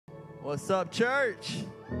What's up, church?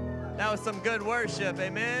 That was some good worship,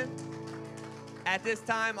 amen? At this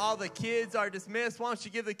time, all the kids are dismissed. Why don't you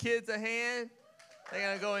give the kids a hand? They're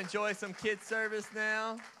going to go enjoy some kids service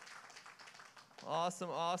now. Awesome,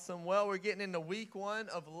 awesome. Well, we're getting into week 1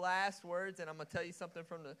 of Last Words, and I'm going to tell you something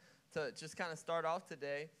to just kind of start off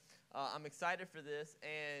today. I'm excited for this,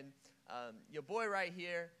 and your boy right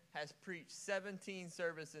here has preached 17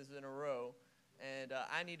 services in a row, and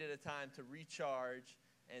I needed a time to recharge,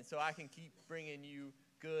 and so I can keep bringing you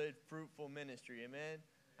good, fruitful ministry. Amen.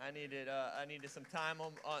 I needed some time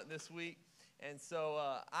on this week, and so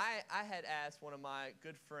I had asked one of my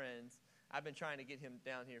good friends. I've been trying to get him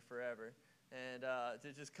down here forever, and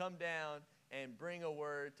to just come down and bring a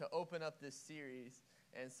word to open up this series,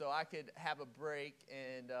 and so I could have a break,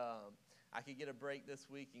 and I could get a break this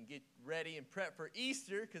week and get ready and prep for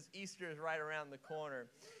Easter, because Easter is right around the corner.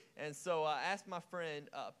 And so I asked my friend,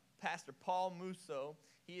 Pastor Paul Musso.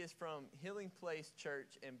 He is from Healing Place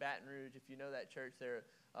Church in Baton Rouge. If you know that church there,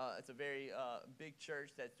 it's a very big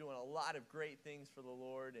church that's doing a lot of great things for the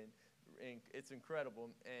Lord, and it's incredible.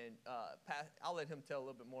 And I'll let him tell a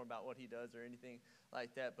little bit more about what he does or anything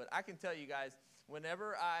like that. But I can tell you guys,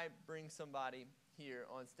 whenever I bring somebody here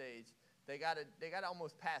on stage, they got to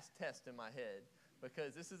almost pass test in my head,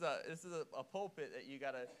 because this is a pulpit that you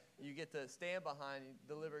get to stand behind and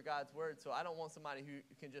deliver God's word. So I don't want somebody who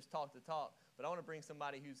can just talk the talk, but I want to bring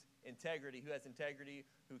somebody who has integrity,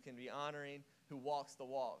 who can be honoring, who walks the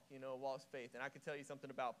walk, walks faith. And I can tell you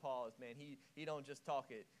something about Paul is, man, he don't just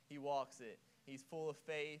talk it, he walks it. He's full of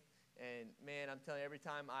faith. And, man, I'm telling you, every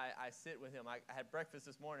time I sit with him, I had breakfast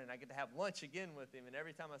this morning, I get to have lunch again with him, and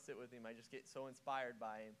every time I sit with him, I just get so inspired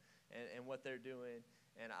by him and what they're doing,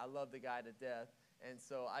 and I love the guy to death. And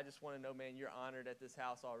so I just want to know, man, you're honored at this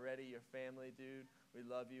house already, your family, dude. We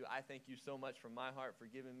love you. I thank you so much from my heart for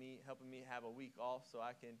helping me have a week off so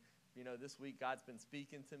I can, this week God's been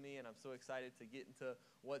speaking to me, and I'm so excited to get into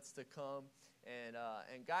what's to come.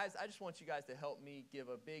 And guys, I just want you guys to help me give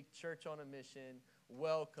a big Church on a Mission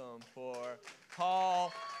welcome for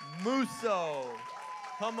Paul Musso.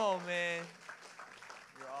 Come on, man.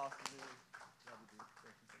 You're awesome, dude. Love you, dude.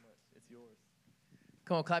 Thank you so much. It's yours.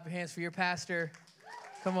 Come on, clap your hands for your pastor.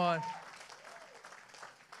 Come on.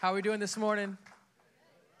 How are we doing this morning?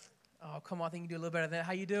 Oh, come on. I think you can do a little better than that.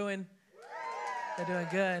 How you doing? They're doing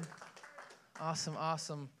good. Awesome,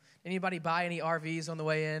 awesome. Anybody buy any RVs on the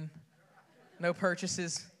way in? No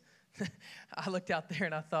purchases? I looked out there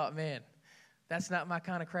and I thought, man, that's not my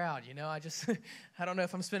kind of crowd, I don't know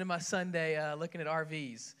if I'm spending my Sunday looking at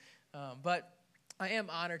RVs. But I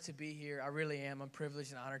am honored to be here. I really am. I'm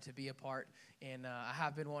privileged and honored to be a part. And I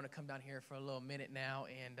have been wanting to come down here for a little minute now.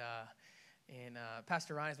 And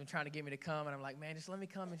Pastor Ryan's been trying to get me to come. And I'm like, man, just let me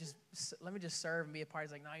come and let me just serve and be a part.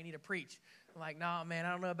 He's like, no, you need to preach. I'm like, no, man,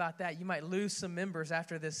 I don't know about that. You might lose some members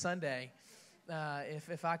after this Sunday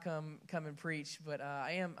if I come and preach. But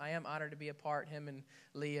I am honored to be a part. Him and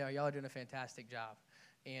Leah, y'all are doing a fantastic job.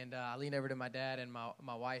 And I lean over to my dad and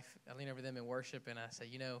my wife. I lean over to them in worship, and I say,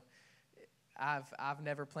 I've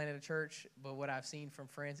never planted a church, but what I've seen from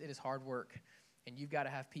friends, it is hard work. And you've got to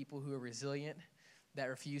have people who are resilient, that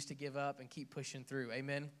refuse to give up and keep pushing through.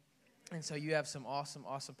 Amen? And so you have some awesome,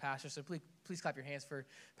 awesome pastors. So please clap your hands for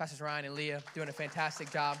Pastors Ryan and Leah doing a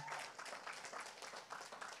fantastic job.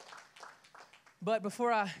 But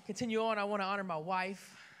before I continue on, I want to honor my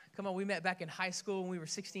wife. Come on, we met back in high school when we were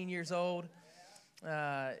 16 years old.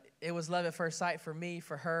 It was love at first sight for me.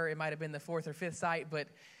 For her, it might have been the 4th or 5th sight, but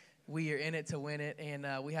we are in it to win it. And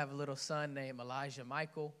we have a little son named Elijah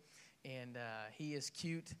Michael. And he is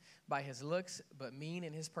cute by his looks, but mean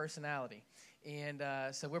in his personality. And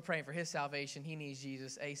so we're praying for his salvation. He needs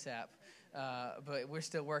Jesus ASAP. But we're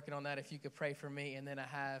still working on that. If you could pray for me. And then I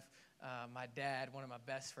have my dad, one of my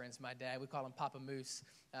best friends, my dad. We call him Papa Moose.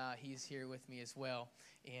 He's here with me as well.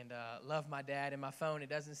 And love my dad. In my phone, it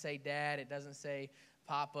doesn't say dad. It doesn't say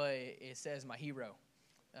Papa. It says my hero,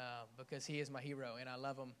 because he is my hero. And I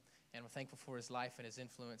love him. And I'm thankful for his life and his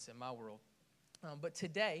influence in my world. But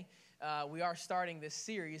today, we are starting this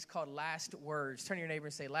series called Last Words. Turn to your neighbor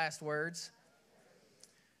and say, Last Words.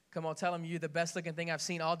 Come on, tell them you're the best looking thing I've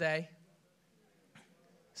seen all day.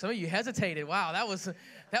 Some of you hesitated. Wow, that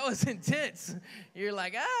was intense. You're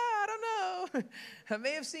like, I don't know. I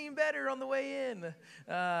may have seen better on the way in.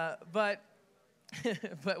 But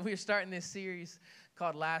we're starting this series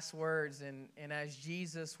called Last Words. And as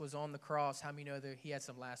Jesus was on the cross, how many know that he had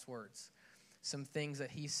some last words? Some things that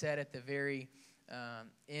he said at the very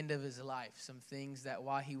end of his life. Some things that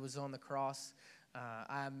while he was on the cross,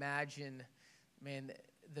 I imagine, man,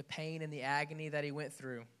 the pain and the agony that he went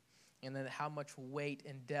through. And then how much weight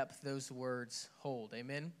and depth those words hold.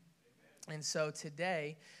 Amen? And so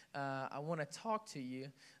today, I want to talk to you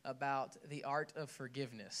about the art of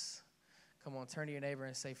forgiveness. Come on, turn to your neighbor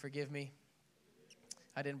and say, forgive me.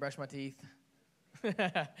 I didn't brush my teeth.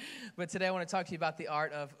 But today I want to talk to you about the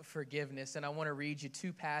art of forgiveness. And I want to read you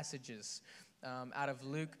two passages out of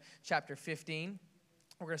Luke chapter 15.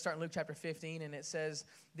 We're going to start in Luke chapter 15, and it says,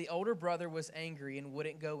 the older brother was angry and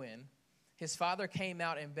wouldn't go in. His father came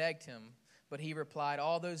out and begged him, but he replied,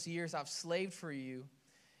 all those years I've slaved for you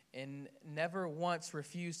and never once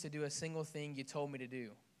refused to do a single thing you told me to do.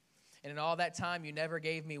 And in all that time, you never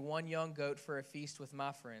gave me one young goat for a feast with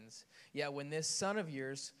my friends. Yet when this son of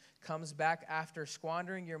yours comes back after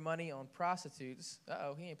squandering your money on prostitutes,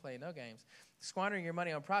 he ain't playing no games, squandering your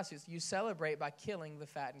money on prostitutes, you celebrate by killing the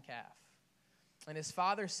fattened calf. And his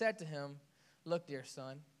father said to him, look, dear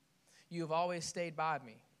son, you have always stayed by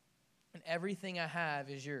me, and everything I have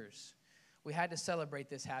is yours. We had to celebrate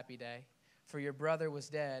this happy day, for your brother was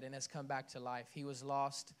dead and has come back to life. He was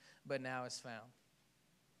lost, but now is found.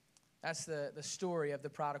 That's the story of the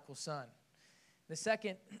prodigal son. The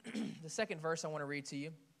second verse I want to read to you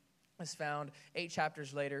is found 8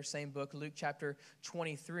 chapters later, same book, Luke chapter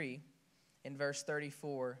 23, in verse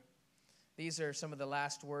 34. These are some of the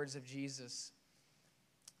last words of Jesus.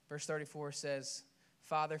 Verse 34 says,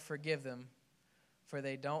 Father, forgive them, for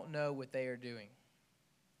they don't know what they are doing.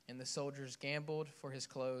 And the soldiers gambled for his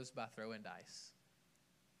clothes by throwing dice.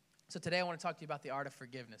 So today I want to talk to you about the art of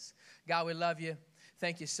forgiveness. God, we love you.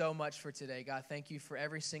 Thank you so much for today. God, thank you for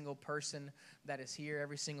every single person that is here,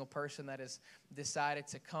 every single person that has decided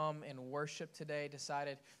to come and worship today,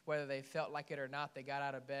 decided whether they felt like it or not, they got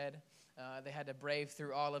out of bed. They had to brave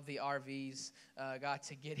through all of the RVs, God,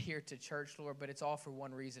 to get here to church, Lord, but it's all for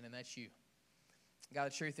one reason, and that's you.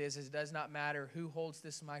 God, the truth is it does not matter who holds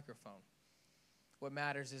this microphone. What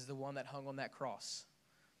matters is the one that hung on that cross.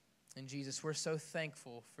 And Jesus, we're so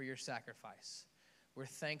thankful for your sacrifice. We're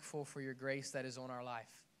thankful for your grace that is on our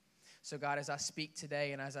life. So God, as I speak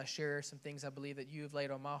today and as I share some things I believe that you have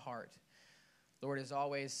laid on my heart, Lord, as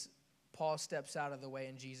always, Paul steps out of the way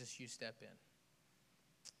and Jesus, you step in.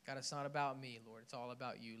 God, it's not about me, Lord. It's all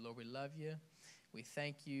about you. Lord, we love you. We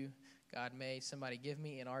thank you. God, may somebody give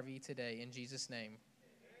me an RV today in Jesus' name.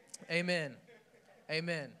 Amen.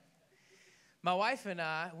 Amen. My wife and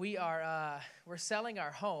I, we're selling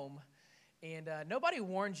our home, and nobody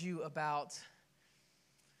warned you about,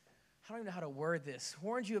 I don't even know how to word this,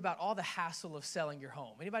 warned you about all the hassle of selling your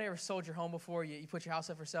home. Anybody ever sold your home before? You put your house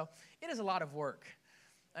up for sale? It is a lot of work.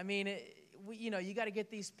 I mean, you got to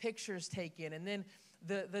get these pictures taken, and then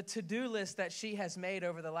the to-do list that she has made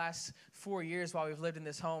over the last 4 years while we've lived in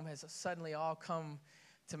this home has suddenly all come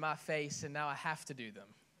to my face, and now I have to do them.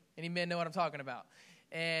 Any men know what I'm talking about?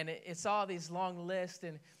 And it's all these long lists,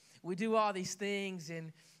 and we do all these things,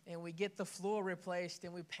 and we get the floor replaced,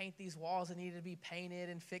 and we paint these walls that need to be painted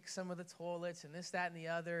and fix some of the toilets and this, that, and the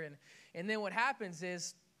other. And then what happens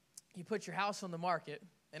is you put your house on the market,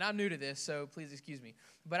 and I'm new to this, so please excuse me,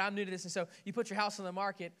 but I'm new to this. And so you put your house on the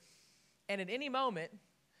market, and at any moment,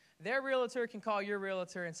 their realtor can call your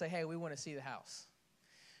realtor and say, hey, we want to see the house.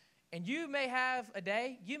 And you may have a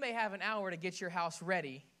day, you may have an hour to get your house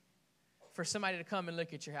ready for somebody to come and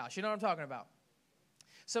look at your house. You know what I'm talking about?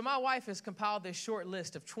 So my wife has compiled this short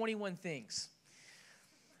list of 21 things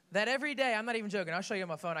that every day, I'm not even joking, I'll show you on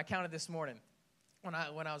my phone, I counted this morning when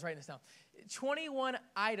I was writing this down. 21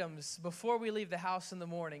 items before we leave the house in the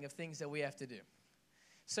morning of things that we have to do.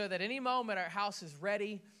 So that any moment our house is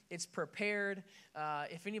ready, it's prepared.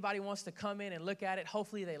 If anybody wants to come in and look at it,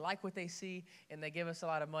 hopefully they like what they see and they give us a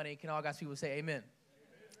lot of money. Can all God's people say amen?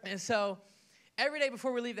 Amen. And so every day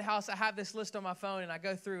before we leave the house, I have this list on my phone, and I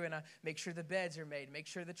go through and I make sure the beds are made, make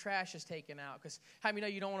sure the trash is taken out. Because how many know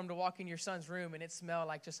you don't want them to walk in your son's room and it smell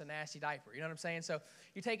like just a nasty diaper? You know what I'm saying? So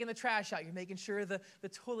you're taking the trash out. You're making sure the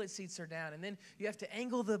toilet seats are down. And then you have to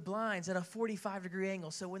angle the blinds at a 45-degree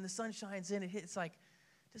angle. So when the sun shines in, it's like,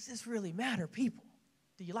 does this really matter, people?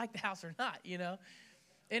 Do you like the house or not, you know?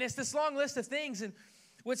 And it's this long list of things. And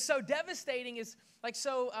what's so devastating is, like,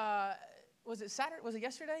 was it Saturday? Was it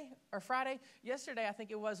yesterday or Friday? Yesterday, I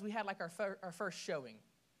think it was. We had like our first showing.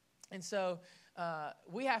 And so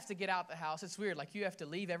we have to get out the house. It's weird. Like, you have to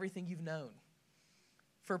leave everything you've known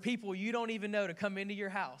for people you don't even know to come into your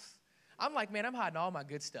house. I'm like, man, I'm hiding all my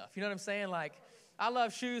good stuff. You know what I'm saying? Like, I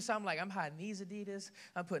love shoes, so I'm like, I'm hiding these Adidas.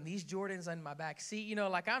 I'm putting these Jordans in my back seat. You know,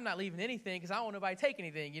 like, I'm not leaving anything because I don't want nobody to take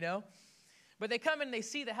anything, you know. But they come in and they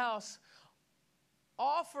see the house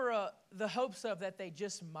all for the hopes of that they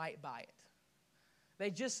just might buy it.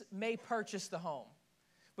 They just may purchase the home.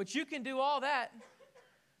 But you can do all that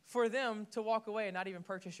for them to walk away and not even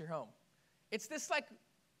purchase your home. It's this, like,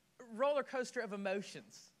 roller coaster of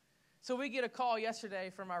emotions So we get a call yesterday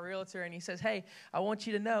from our realtor, and he says, hey, I want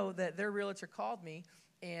you to know that their realtor called me,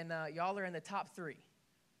 and y'all are in the top 3.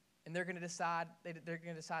 And they're going to decide, they're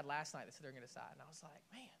going to decide last night. They said they're going to decide. And I was like,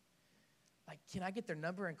 man, like, can I get their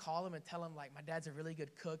number and call them and tell them, like, my dad's a really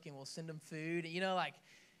good cook, and we'll send them food? You know, like,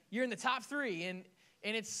 you're in the top 3, and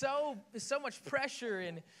it's so much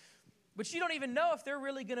pressure, but you don't even know if they're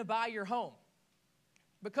really going to buy your home.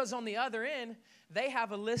 Because on the other end, they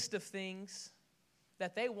have a list of things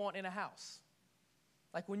that they want in a house.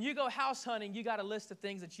 Like when you go house hunting, you got a list of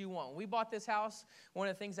things that you want. When we bought this house, one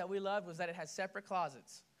of the things that we loved was that it had separate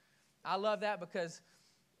closets. I love that because,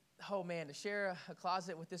 oh man, to share a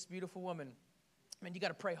closet with this beautiful woman, man, you got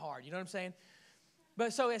to pray hard. You know what I'm saying?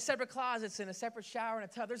 But so it has separate closets and a separate shower and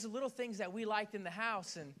a tub. There's the little things that we liked in the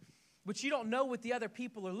house, but you don't know what the other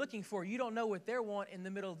people are looking for. You don't know what they want in the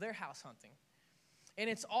middle of their house hunting. And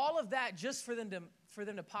it's all of that just for them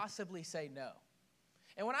to possibly say no.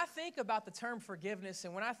 And when I think about the term forgiveness,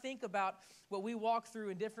 and when I think about what we walk through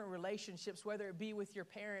in different relationships, whether it be with your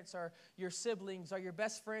parents or your siblings or your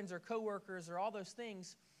best friends or coworkers or all those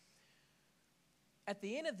things, at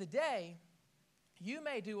the end of the day, you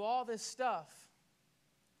may do all this stuff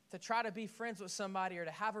to try to be friends with somebody or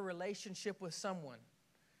to have a relationship with someone.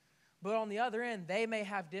 But on the other end, they may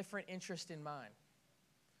have different interests in mind.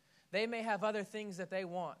 They may have other things that they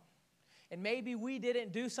want. And maybe we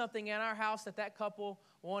didn't do something in our house that couple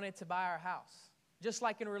wanted to buy our house. Just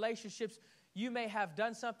like in relationships, you may have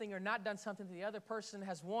done something or not done something that the other person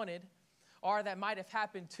has wanted, or that might have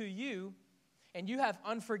happened to you, and you have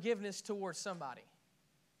unforgiveness towards somebody.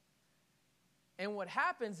 And what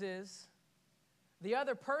happens is the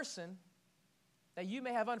other person that you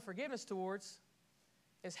may have unforgiveness towards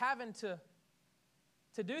is having to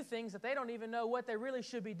do things that they don't even know what they really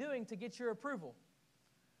should be doing to get your approval.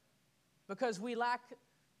 Because we lack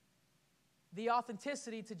the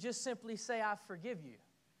authenticity to just simply say, I forgive you.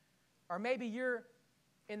 Or maybe you're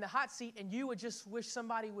in the hot seat and you would just wish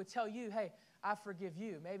somebody would tell you, hey, I forgive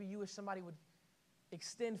you. Maybe you wish somebody would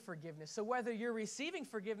extend forgiveness. So whether you're receiving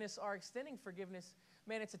forgiveness or extending forgiveness,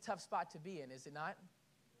 man, it's a tough spot to be in, is it not?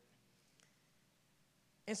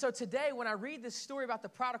 And so today, when I read this story about the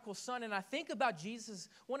prodigal son, and I think about Jesus,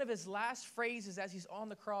 one of his last phrases as he's on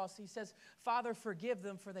the cross, he says, Father, forgive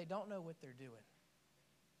them, for they don't know what they're doing.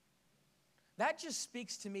 That just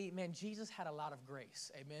speaks to me, man, Jesus had a lot of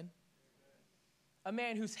grace, amen? A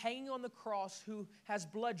man who's hanging on the cross, who has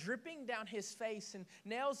blood dripping down his face and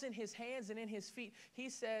nails in his hands and in his feet. He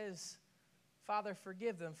says, Father,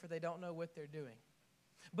 forgive them, for they don't know what they're doing.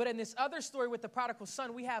 But in this other story with the prodigal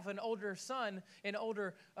son, we have an older son, an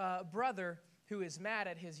older brother who is mad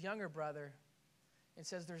at his younger brother and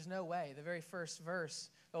says, there's no way. The very first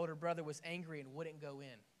verse, the older brother was angry and wouldn't go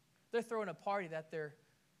in. They're throwing a party that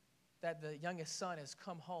the youngest son has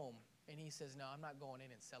come home, and he says, no, I'm not going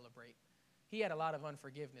in and celebrate. He had a lot of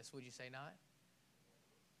unforgiveness, would you say not?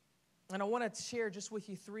 And I want to share just with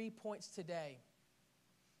you 3 points today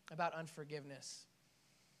about unforgiveness.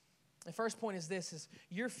 The first point is this, is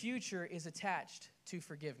your future is attached to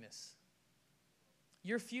forgiveness.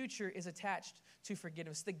 Your future is attached to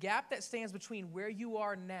forgiveness. The gap that stands between where you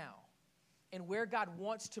are now and where God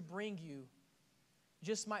wants to bring you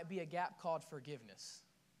just might be a gap called forgiveness.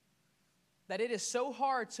 That it is so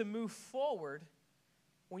hard to move forward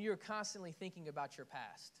when you're constantly thinking about your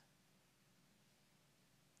past.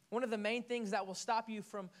 One of the main things that will stop you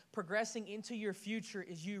from progressing into your future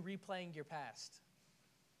is you replaying your past.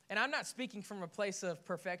 And I'm not speaking from a place of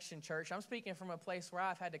perfection, church. I'm speaking from a place where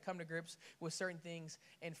I've had to come to grips with certain things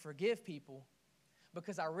and forgive people,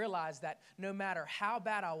 because I realized that no matter how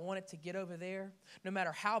bad I wanted to get over there, no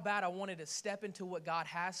matter how bad I wanted to step into what God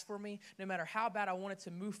has for me, no matter how bad I wanted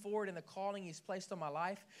to move forward in the calling He's placed on my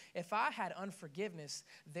life, if I had unforgiveness,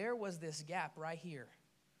 there was this gap right here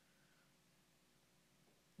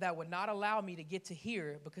that would not allow me to get to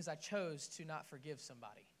here because I chose to not forgive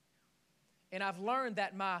somebody. And I've learned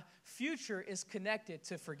that my future is connected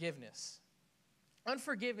to forgiveness.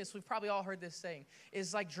 Unforgiveness, we've probably all heard this saying,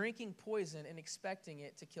 is like drinking poison and expecting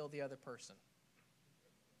it to kill the other person.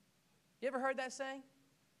 You ever heard that saying?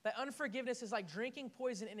 That unforgiveness is like drinking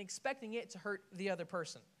poison and expecting it to hurt the other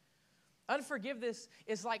person. Unforgiveness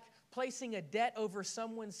is like placing a debt over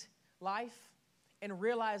someone's life and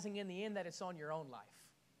realizing in the end that it's on your own life.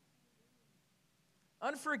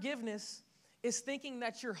 Unforgiveness is thinking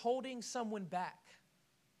that you're holding someone back.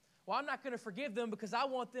 Well, I'm not going to forgive them because I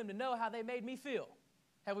want them to know how they made me feel.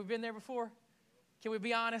 Have we been there before? Can we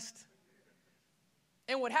be honest?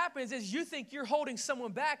 And what happens is you think you're holding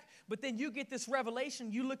someone back, but then you get this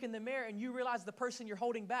revelation, you look in the mirror and you realize the person you're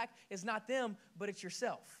holding back is not them, but it's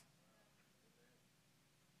yourself.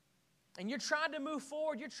 And you're trying to move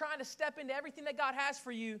forward. You're trying to step into everything that God has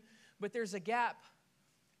for you. But there's a gap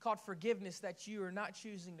called forgiveness that you are not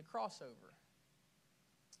choosing to cross over.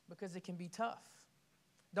 Because it can be tough.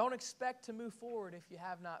 Don't expect to move forward if you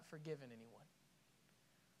have not forgiven anyone.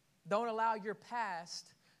 Don't allow your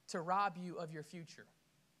past to rob you of your future.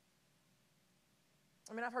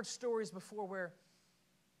 I mean, I've heard stories before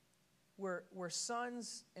where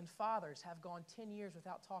sons and fathers have gone 10 years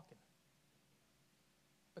without talking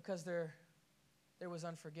because there was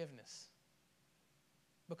unforgiveness.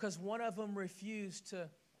 Because one of them refused to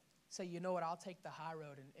say, you know what, I'll take the high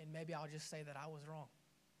road and maybe I'll just say that I was wrong.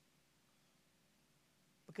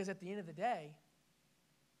 Because at the end of the day,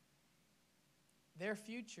 their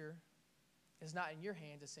future is not in your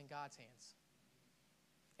hands, it's in God's hands.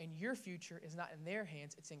 And your future is not in their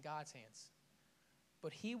hands, it's in God's hands.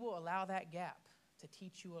 But He will allow that gap to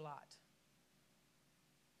teach you a lot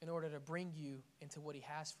in order to bring you into what He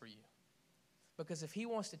has for you. Because if He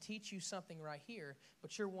wants to teach you something right here,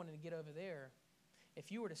 but you're wanting to get over there,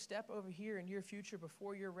 if you were to step over here in your future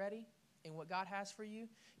before you're ready in what God has for you,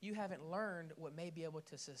 you haven't learned what may be able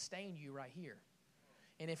to sustain you right here.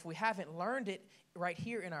 And if we haven't learned it right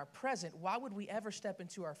here in our present, why would we ever step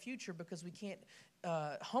into our future? Because we can't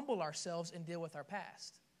humble ourselves and deal with our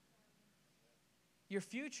past. Your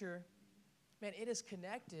future, man, it is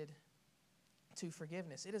connected to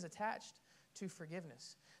forgiveness. It is attached to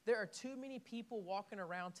forgiveness. There are too many people walking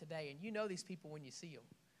around today, and you know these people when you see them.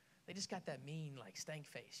 They just got that mean, like, stank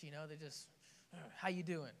face, you know? They just, how you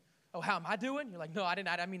doing? Oh, how am I doing? You're like, no, I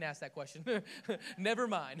didn't mean to ask that question. Never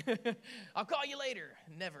mind. I'll call you later.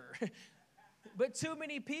 Never. But too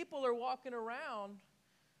many people are walking around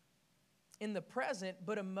in the present,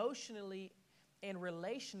 but emotionally and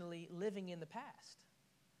relationally living in the past.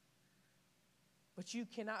 But you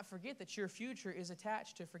cannot forget that your future is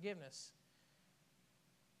attached to forgiveness.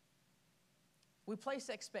 We place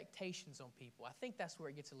expectations on people. I think that's where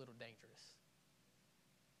it gets a little dangerous.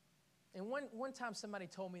 And one time somebody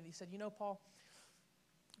told me, they said, you know, Paul,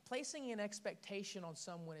 placing an expectation on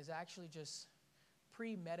someone is actually just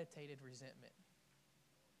premeditated resentment.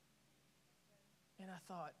 And I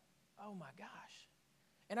thought, oh my gosh.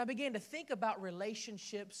 And I began to think about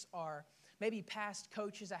relationships or maybe past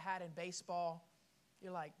coaches I had in baseball.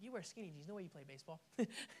 You're like, you wear skinny jeans, no way you play baseball.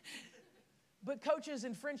 But coaches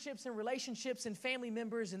and friendships and relationships and family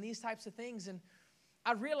members and these types of things. And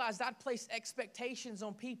I realized I'd place expectations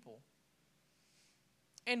on people.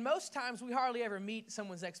 And most times we hardly ever meet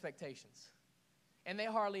someone's expectations. And they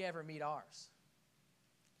hardly ever meet ours.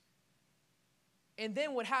 And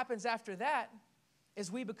then what happens after that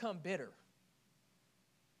is we become bitter.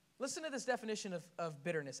 Listen to this definition of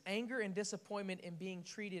bitterness. Anger and disappointment in being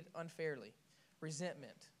treated unfairly.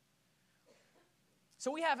 Resentment.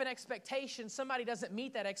 So we have an expectation. Somebody doesn't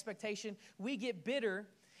meet that expectation. We get bitter.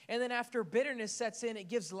 And then after bitterness sets in, it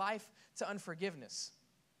gives life to unforgiveness.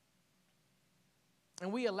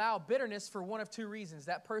 And we allow bitterness for one of two reasons.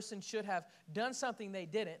 That person should have done something they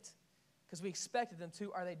didn't because we expected them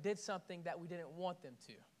to, or they did something that we didn't want them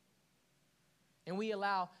to. And we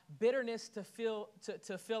allow bitterness to fill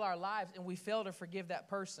our lives, and we fail to forgive that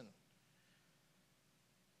person.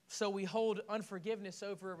 So we hold unforgiveness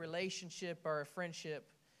over a relationship or a friendship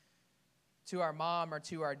to our mom or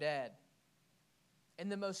to our dad.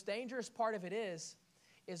 And the most dangerous part of it is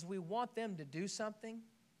we want them to do something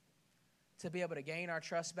to be able to gain our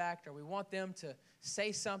trust back, or we want them to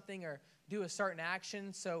say something or do a certain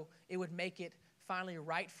action so it would make it finally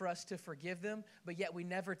right for us to forgive them, but yet we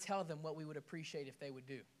never tell them what we would appreciate if they would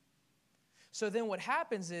do. So then what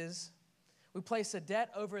happens is we place a debt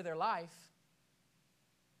over their life,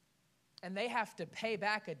 and they have to pay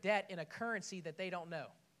back a debt in a currency that they don't know.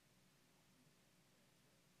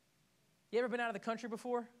 You ever been out of the country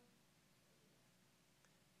before?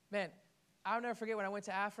 Man, I'll never forget when I went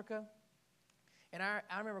to Africa. And I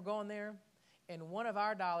remember going there, and one of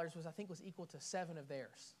our dollars was equal to 7 of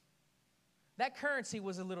theirs. That currency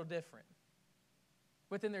was a little different.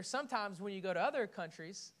 But then there's sometimes when you go to other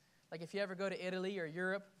countries, like if you ever go to Italy or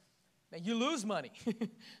Europe, man, you lose money.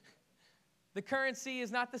 The currency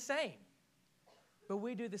is not the same. But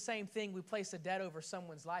we do the same thing. We place a debt over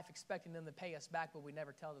someone's life, expecting them to pay us back, but we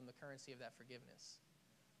never tell them the currency of that forgiveness.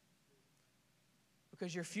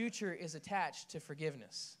 Because your future is attached to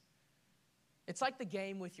forgiveness. It's like the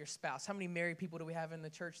game with your spouse. How many married people do we have in the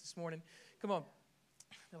church this morning? Come on.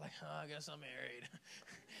 They're like, I guess I'm married.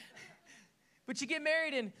 But you get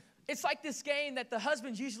married, and it's like this game that the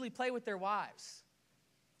husbands usually play with their wives.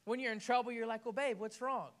 When you're in trouble, you're like, well, babe, what's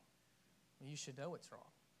wrong? Well, you should know what's wrong.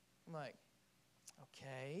 I'm like,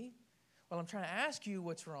 okay. Well, I'm trying to ask you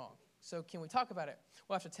what's wrong. So can we talk about it?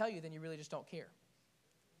 Well, I have to tell you, then you really just don't care.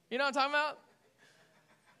 You know what I'm talking about?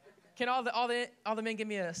 Can all the men give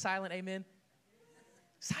me a silent amen?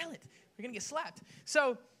 Silent. You're going to get slapped.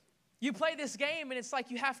 So you play this game, and it's like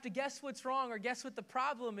you have to guess what's wrong or guess what the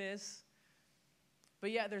problem is,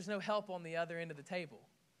 but yet there's no help on the other end of the table.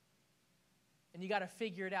 And you got to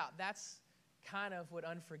figure it out. That's kind of what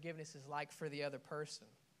unforgiveness is like for the other person.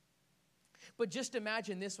 But just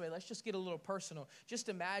imagine this way. Let's just get a little personal. Just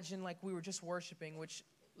imagine like we were just worshiping, which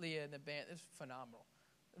Leah and the band, it was phenomenal.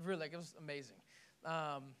 Really, like, it was amazing.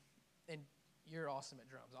 And you're awesome at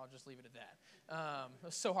drums. I'll just leave it at that. It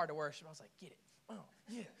was so hard to worship. I was like, get it. Oh,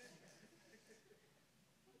 yeah.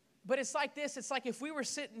 But it's like this. It's like if we were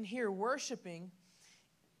sitting here worshiping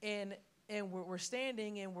and we're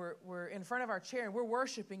standing and we're in front of our chair and we're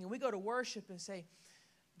worshiping and we go to worship and say,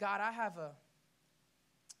 God, I have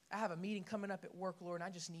a meeting coming up at work, Lord, and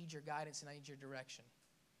I just need your guidance and I need your direction.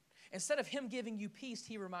 Instead of him giving you peace,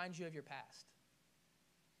 he reminds you of your past.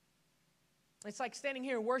 It's like standing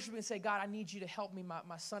here and worshiping and say, God, I need you to help me.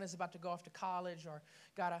 My son is about to go off to college, or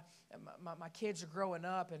God, my kids are growing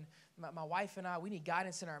up, and my wife and I, we need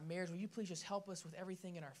guidance in our marriage. Will you please just help us with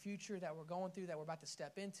everything in our future that we're going through, that we're about to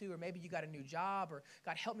step into? Or maybe you got a new job, or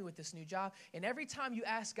God, help me with this new job. And every time you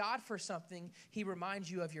ask God for something, he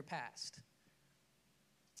reminds you of your past.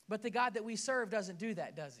 But the God that we serve doesn't do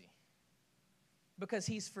that, does he? Because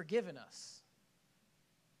he's forgiven us.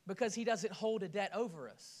 Because he doesn't hold a debt over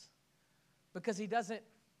us. Because he doesn't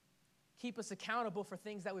keep us accountable for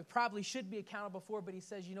things that we probably should be accountable for, but he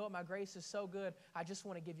says, you know what, my grace is so good, I just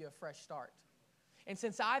want to give you a fresh start. And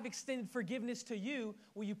since I've extended forgiveness to you,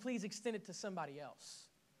 will you please extend it to somebody else?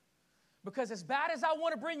 Because as bad as I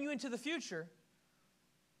want to bring you into the future,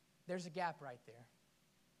 there's a gap right there.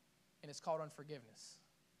 And it's called unforgiveness.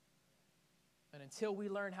 And until we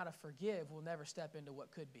learn how to forgive, we'll never step into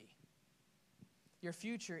what could be. Your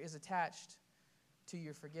future is attached to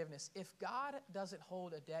your forgiveness. If God doesn't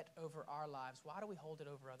hold a debt over our lives, why do we hold it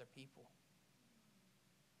over other people?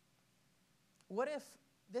 What if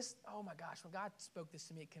this, oh my gosh, when God spoke this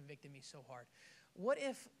to me, it convicted me so hard. What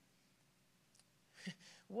if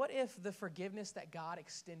the forgiveness that God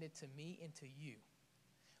extended to me and to you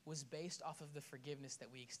was based off of the forgiveness that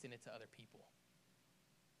we extended to other people?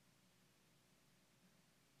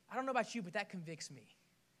 I don't know about you, but that convicts me.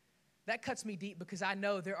 That cuts me deep, because I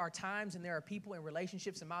know there are times and there are people and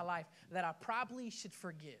relationships in my life that I probably should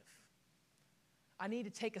forgive. I need to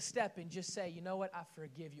take a step and just say, you know what, I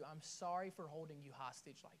forgive you. I'm sorry for holding you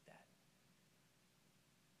hostage like that.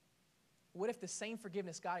 What if the same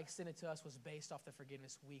forgiveness God extended to us was based off the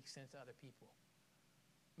forgiveness we extended to other people?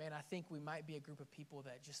 Man, I think we might be a group of people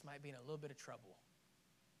that just might be in a little bit of trouble,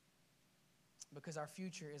 because our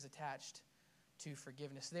future is attached to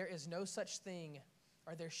forgiveness. There is no such thing,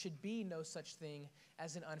 or there should be no such thing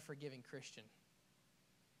as an unforgiving Christian.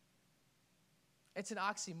 It's an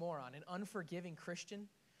oxymoron. An unforgiving Christian?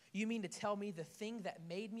 You mean to tell me the thing that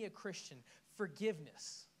made me a Christian,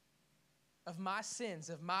 forgiveness of my sins,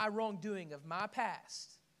 of my wrongdoing, of my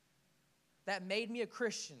past, that made me a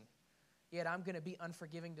Christian, yet I'm going to be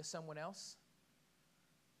unforgiving to someone else?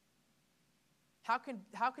 How can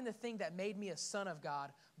the thing that made me a son of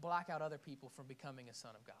God block out other people from becoming a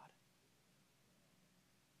son of God?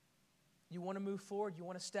 You want to move forward? You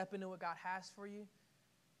want to step into what God has for you?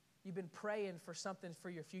 You've been praying for something for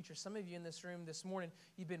your future. Some of you in this room this morning,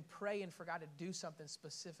 you've been praying for God to do something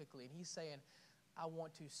specifically. And he's saying, I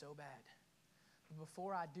want to so bad. But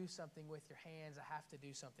before I do something with your hands, I have to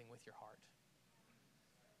do something with your heart.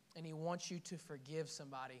 And he wants you to forgive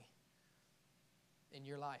somebody in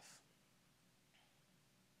your life.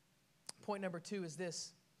 Point number 2 is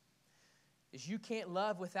this, is you can't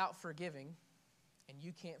love without forgiving, and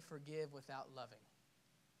you can't forgive without loving.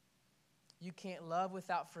 You can't love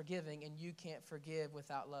without forgiving, and you can't forgive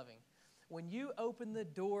without loving. When you open the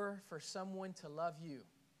door for someone to love you,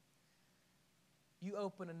 you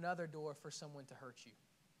open another door for someone to hurt you.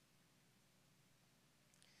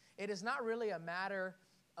 It is not really a matter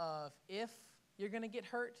of if you're going to get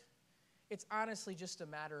hurt. It's honestly just a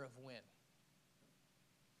matter of when.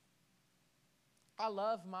 I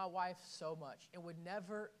love my wife so much and would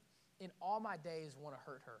never in all my days want to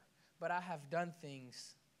hurt her. But I have done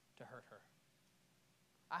things to hurt her.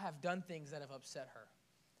 I have done things that have upset her.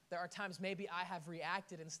 There are times maybe I have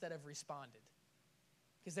reacted instead of responded,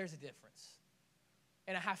 because there's a difference.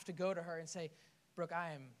 And I have to go to her and say, Brooke,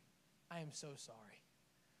 I am so sorry.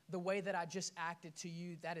 The way that I just acted to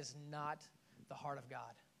you, that is not the heart of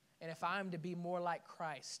God. And if I am to be more like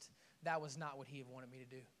Christ, that was not what he wanted me to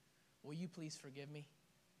do. Will you please forgive me?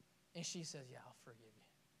 And she says, yeah, I'll forgive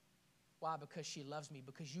you. Why? Because she loves me.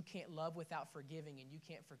 Because you can't love without forgiving, and you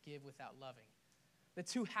can't forgive without loving. The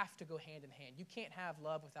two have to go hand in hand. You can't have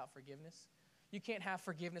love without forgiveness. You can't have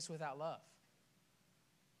forgiveness without love.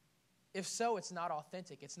 If so, it's not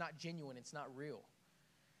authentic. It's not genuine. It's not real.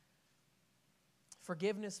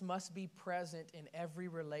 Forgiveness must be present in every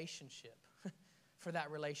relationship for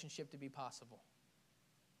that relationship to be possible.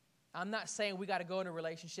 I'm not saying we got to go into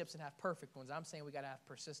relationships and have perfect ones. I'm saying we got to have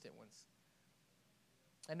persistent ones.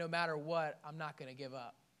 And no matter what, I'm not going to give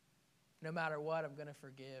up. No matter what, I'm going to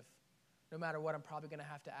forgive. No matter what, I'm probably going to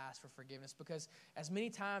have to ask for forgiveness. Because as many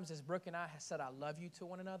times as Brooke and I have said I love you to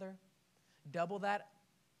one another, double that,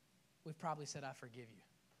 we've probably said I forgive you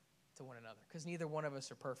to one another. Because neither one of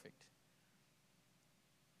us are perfect.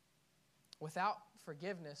 Without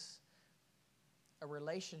forgiveness, a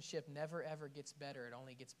relationship never, ever gets better. It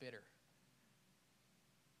only gets bitter.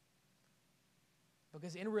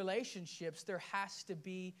 Because in relationships, there has to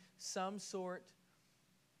be some sort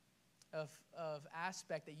of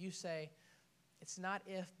aspect that you say, it's not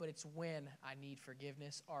if, but it's when I need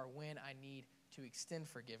forgiveness or when I need to extend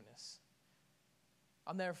forgiveness.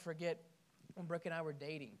 I'll never forget when Brooke and I were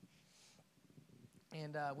dating.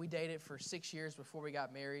 And we dated for 6 years before we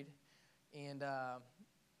got married. And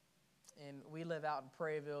we live out in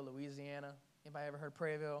Prairieville, Louisiana. Anybody ever heard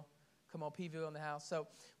Prairieville? Come on, P-ville in the house. So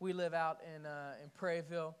we live out in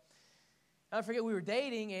Prairieville. I forget, we were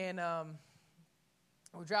dating, and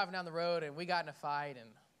we were driving down the road, and we got in a fight. And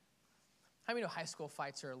how many know high school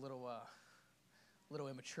fights are a little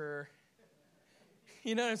immature?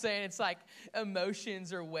 You know what I'm saying? It's like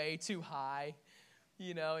emotions are way too high,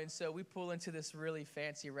 you know. And so we pull into this really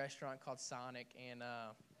fancy restaurant called Sonic,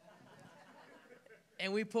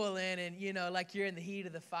 and we pull in, and, you know, like you're in the heat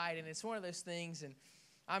of the fight, and it's one of those things, and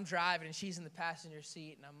I'm driving, and she's in the passenger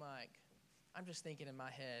seat, and I'm just thinking in my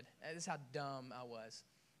head, this is how dumb I was,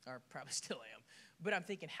 or probably still am, but I'm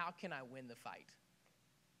thinking, how can I win the fight?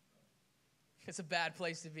 It's a bad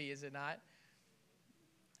place to be, is it not?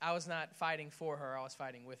 I was not fighting for her, I was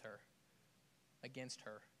fighting with her, against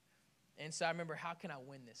her. And so I remember, how can I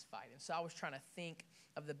win this fight? And so I was trying to think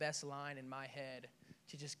of the best line in my head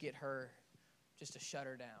to just get her, just to shut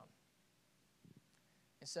her down.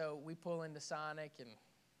 And so we pull into Sonic, and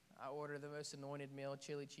I order the most anointed meal,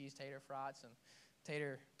 chili cheese tater fries and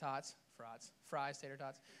tater tots, fries, tater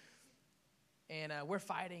tots. And we're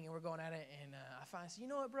fighting, and we're going at it, and I said, you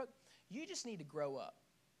know what, Brooke? You just need to grow up.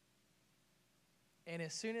 And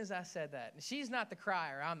as soon as I said that, and she's not the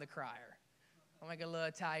crier, I'm the crier. I'm like a little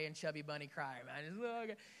Italian chubby bunny crier,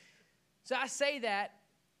 man. So I say that,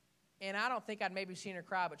 and I don't think I'd maybe seen her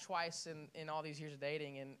cry but twice in all these years of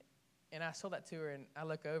dating. And I told that to her, and I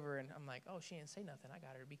look over, and I'm like, oh, she didn't say nothing. I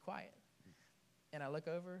got her to be quiet. And I look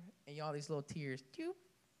over, and all these little tears, doop,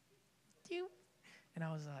 doop. And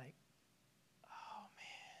I was like, oh,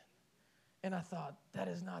 man. And I thought, that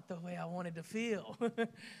is not the way I wanted to feel.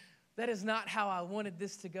 That is not how I wanted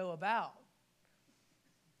this to go about.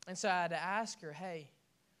 And so I had to ask her, hey,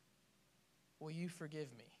 will you forgive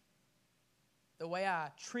me? The way I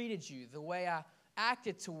treated you, the way I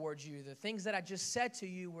acted towards you, the things that I just said to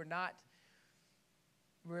you were not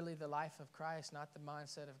really the life of Christ, not the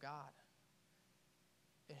mindset of God.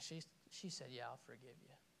 And she said, yeah, I'll forgive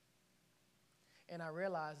you. And I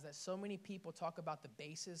realized that so many people talk about the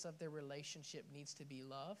basis of their relationship needs to be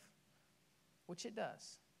love, which it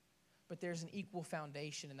does. But there's an equal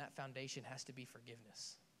foundation, and that foundation has to be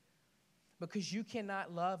forgiveness. Because you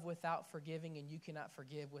cannot love without forgiving, and you cannot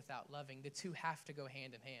forgive without loving. The two have to go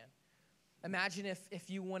hand in hand. Imagine if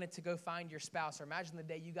you wanted to go find your spouse, or imagine the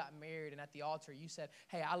day you got married and at the altar you said,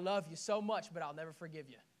 hey, I love you so much, but I'll never forgive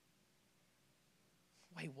you.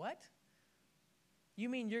 Wait, what? You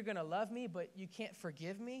mean you're going to love me, but you can't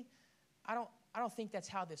forgive me? I don't think that's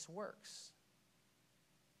how this works.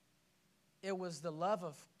 It was the love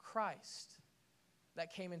of Christ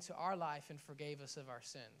that came into our life and forgave us of our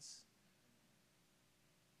sins.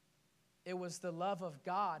 It was the love of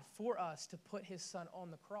God for us to put his son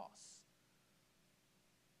on the cross.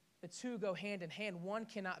 The two go hand in hand. One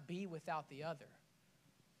cannot be without the other.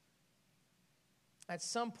 At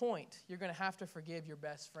some point, you're going to have to forgive your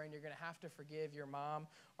best friend. You're going to have to forgive your mom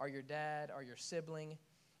or your dad or your sibling.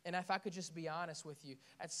 And if I could just be honest with you,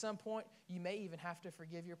 at some point, you may even have to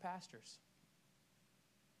forgive your pastors.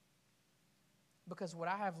 Because what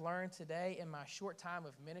I have learned today in my short time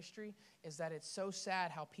of ministry is that it's so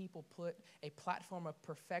sad how people put a platform of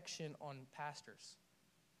perfection on pastors.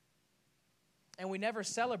 And we never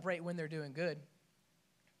celebrate when they're doing good.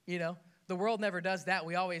 You know, the world never does that.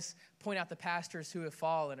 We always point out the pastors who have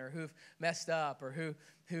fallen or who've messed up or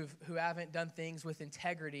who haven't done things with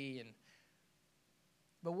integrity.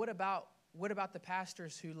 But what about the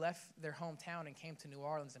pastors who left their hometown and came to New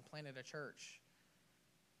Orleans and planted a church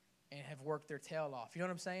and have worked their tail off? You know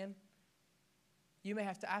what I'm saying? You may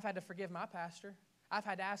have to, I've had to forgive my pastor. I've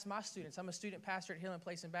had to ask my students. I'm a student pastor at Healing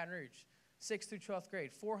Place in Baton Rouge, 6th through 12th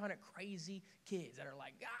grade, 400 crazy kids that are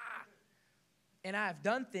like, ah. And I have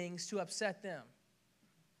done things to upset them.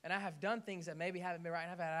 And I have done things that maybe haven't been right.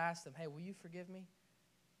 And I've had to ask them, hey, will you forgive me?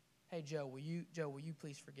 Hey, Joe, will you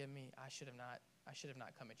please forgive me? I should have not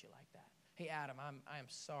come at you like that. Hey, Adam, I am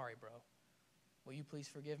sorry, bro. Will you please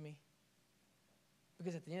forgive me?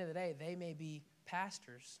 Because at the end of the day, they may be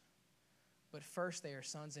pastors, but first they are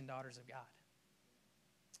sons and daughters of God.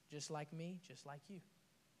 Just like me, just like you.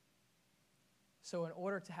 So in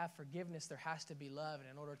order to have forgiveness, there has to be love. And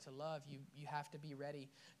in order to love, you have to be ready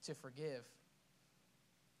to forgive.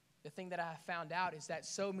 The thing that I have found out is that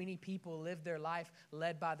so many people live their life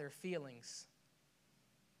led by their feelings.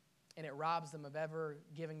 And it robs them of ever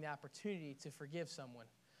giving the opportunity to forgive someone.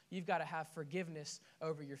 You've got to have forgiveness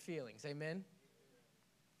over your feelings. Amen?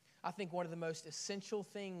 I think one of the most essential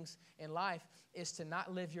things in life is to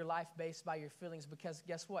not live your life based by your feelings, because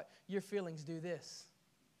guess what? Your feelings do this.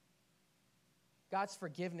 God's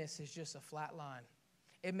forgiveness is just a flat line.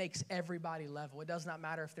 It makes everybody level. It does not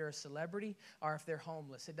matter if they're a celebrity or if they're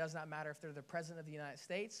homeless. It does not matter if they're the president of the United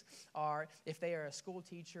States or if they are a school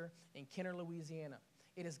teacher in Kenner, Louisiana.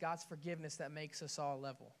 It is God's forgiveness that makes us all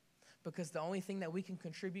level. Because the only thing that we can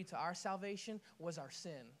contribute to our salvation was our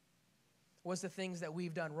sin, was the things that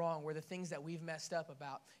we've done wrong, were the things that we've messed up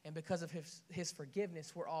about. And because of his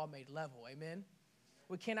forgiveness, we're all made level. Amen?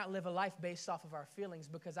 We cannot live a life based off of our feelings,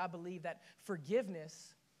 because I believe that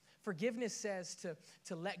forgiveness says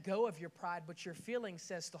to let go of your pride, but your feeling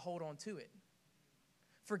says to hold on to it.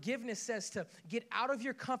 Forgiveness says to get out of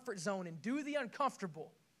your comfort zone and do the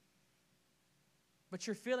uncomfortable. But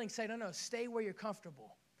your feelings say, no, stay where you're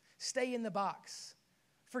comfortable. Stay in the box.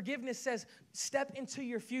 Forgiveness says step into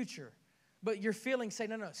your future. But your feelings say,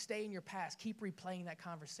 no, stay in your past. Keep replaying that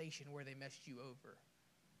conversation where they messed you over.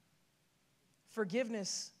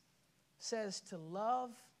 Forgiveness says to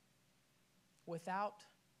love without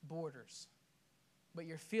borders. But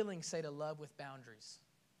your feelings say to love with boundaries.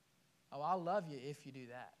 Oh, I'll love you if you do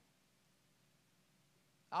that.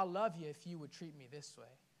 I'll love you if you would treat me this way.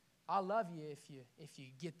 I'll love you if you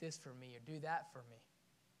get this for me or do that for me.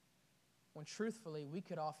 When truthfully, we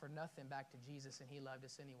could offer nothing back to Jesus and he loved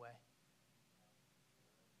us anyway.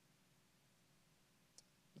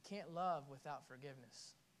 You can't love without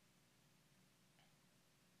forgiveness.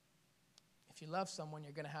 If you love someone,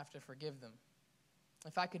 you're going to have to forgive them.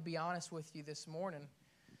 If I could be honest with you this morning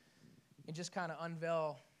and just kind of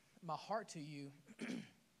unveil my heart to you,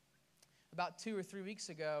 about 2 or 3 weeks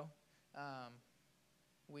ago,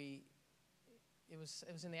 it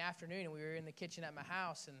was in the afternoon, and we were in the kitchen at my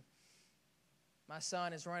house, and my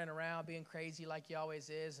son is running around being crazy like he always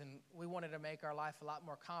is, and we wanted to make our life a lot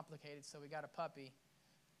more complicated, so we got a puppy.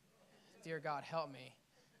 Dear God, help me.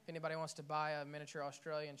 If anybody wants to buy a miniature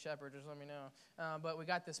Australian Shepherd, just let me know. But we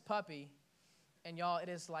got this puppy, and y'all, it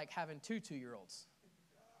is like having 2 2-year-olds.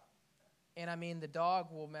 And I mean, the dog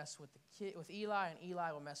will mess with Eli, and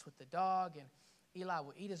Eli will mess with the dog, and Eli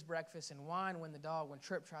will eat his breakfast and whine when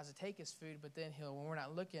Trip tries to take his food, but then when we're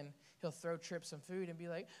not looking, he'll throw Trip some food and be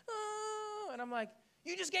like, oh, and I'm like,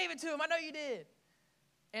 you just gave it to him, I know you did.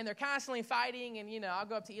 And they're constantly fighting, and I'll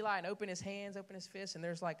go up to Eli and open his hands, open his fists, and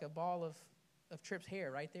there's like a ball of Trip's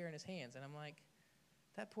hair right there in his hands, and I'm like,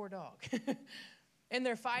 that poor dog. And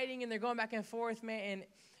they're fighting, and they're going back and forth, man,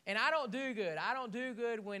 and I don't do good. I don't do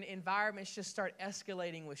good when environments just start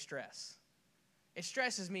escalating with stress. It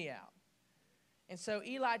stresses me out. And so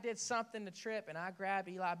Eli did something to Trip, and I grabbed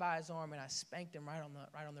Eli by his arm, and I spanked him right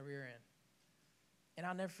on the rear end. And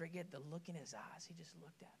I'll never forget the look in his eyes. He just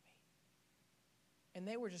looked at me. And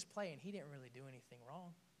they were just playing. He didn't really do anything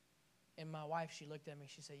wrong. And my wife, she looked at me.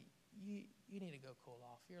 She said, you need to go cool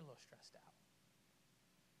off. You're a little stressed out.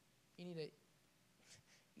 You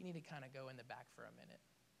need to kind of go in the back for a minute.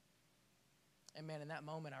 And, man, in that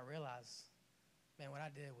moment, I realized, man, what I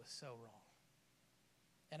did was so wrong.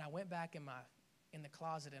 And I went back in the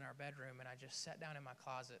closet in our bedroom, and I just sat down in my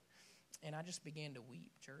closet, and I just began to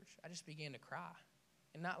weep, church. I just began to cry.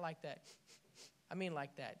 And not like that. I mean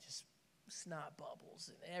like that, just snot bubbles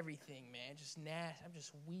and everything, man. Just nasty. I'm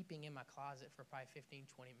just weeping in my closet for probably 15,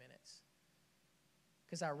 20 minutes.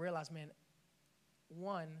 Because I realized, man,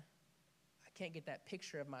 one, I can't get that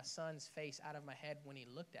picture of my son's face out of my head when he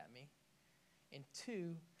looked at me. And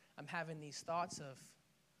two, I'm having these thoughts of,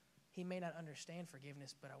 he may not understand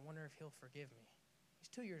forgiveness, but I wonder if he'll forgive me. He's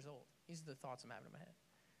 2 years old. These are the thoughts I'm having in my head.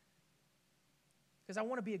 Because I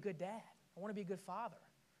want to be a good dad. I want to be a good father.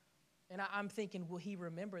 And I'm thinking, will he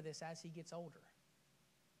remember this as he gets older?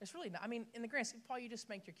 It's really not. I mean, in the grand scheme, Paul, you just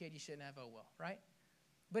spanked your kid. You shouldn't have, oh well, right?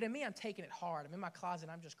 But in me, I'm taking it hard. I'm in my closet.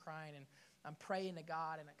 I'm just crying, and I'm praying to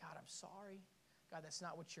God. And God, I'm sorry. God, that's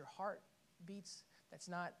not what your heart beats. That's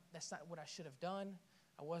not what I should have done.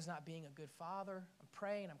 I was not being a good father. I'm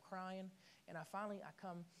praying. I'm crying. And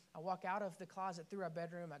I walk out of the closet through our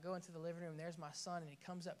bedroom. I go into the living room. There's my son, and he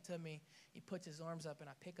comes up to me. He puts his arms up, and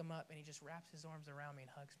I pick him up, and he just wraps his arms around me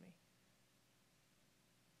and hugs me.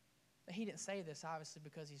 He didn't say this, obviously,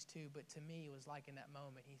 because he's 2, but to me, it was like in that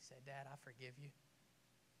moment, he said, Dad, I forgive you.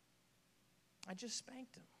 I just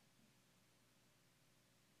spanked him.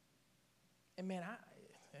 And man,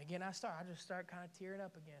 I just start kind of tearing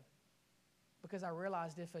up again. Because I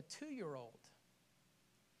realized if a 2-year-old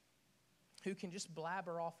who can just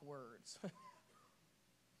blabber off words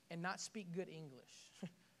and not speak good English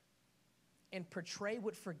and portray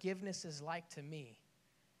what forgiveness is like to me,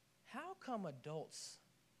 how come adults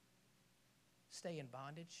stay in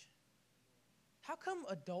bondage? How come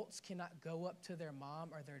adults cannot go up to their mom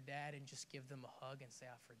or their dad and just give them a hug and say,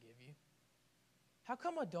 I forgive you? How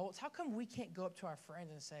come we can't go up to our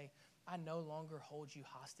friends and say, I no longer hold you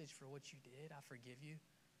hostage for what you did, I forgive you?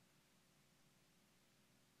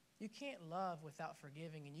 You can't love without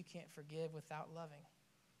forgiving, and you can't forgive without loving.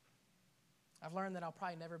 I've learned that I'll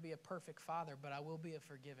probably never be a perfect father, but I will be a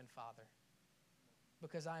forgiven father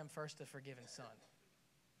because I am first a forgiven son.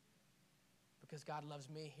 Because God loves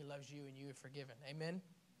me, he loves you, and you are forgiven. Amen?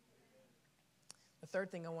 The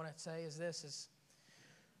third thing I want to say is this, is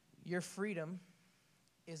your freedom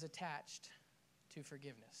is attached to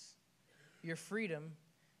forgiveness. Your freedom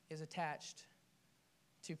is attached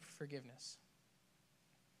to forgiveness.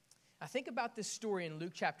 I think about this story in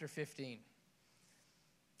Luke chapter 15.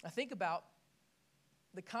 I think about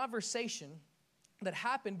the conversation that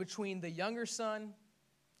happened between the younger son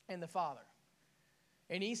and the father.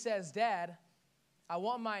 And he says, Dad, I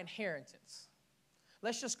want my inheritance.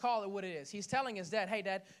 Let's just call it what it is. He's telling his dad, hey,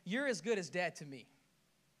 Dad, you're as good as dad to me.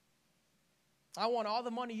 I want all the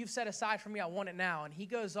money you've set aside for me. I want it now. And he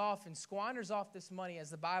goes off and squanders off this money, as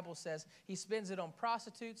the Bible says. He spends it on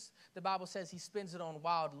prostitutes. The Bible says he spends it on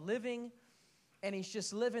wild living. And he's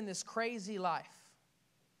just living this crazy life.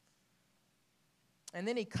 And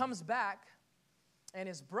then he comes back, and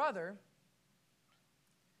his brother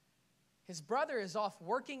is off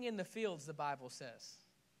working in the fields, the Bible says.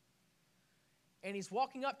 And he's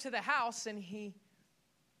walking up to the house, and he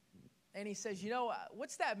says,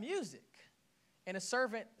 what's that music? And a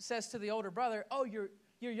servant says to the older brother, oh, your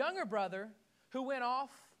younger brother who went off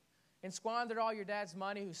and squandered all your dad's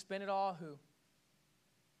money, who spent it all,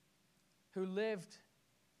 who lived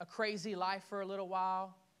a crazy life for a little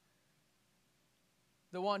while,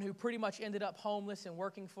 the one who pretty much ended up homeless and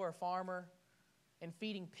working for a farmer and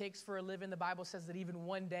feeding pigs for a living. The Bible says that even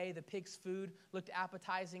one day the pig's food looked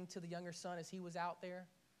appetizing to the younger son as he was out there.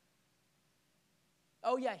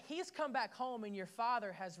 Oh yeah, he's come back home, and your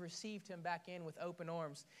father has received him back in with open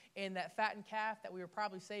arms. And that fattened calf that we were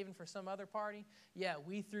probably saving for some other party, yeah,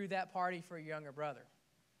 we threw that party for your younger brother.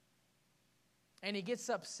 And he gets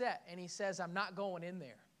upset, and he says, I'm not going in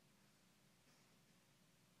there.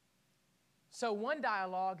 So one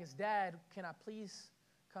dialogue is, Dad, can I please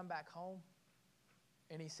come back home?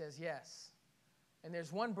 And he says, yes. And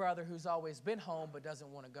there's one brother who's always been home but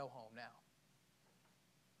doesn't want to go home now.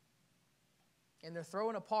 And they're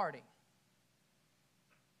throwing a party.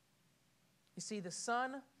 You see, the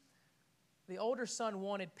older son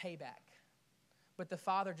wanted payback, but the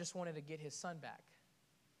father just wanted to get his son back.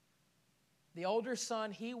 The older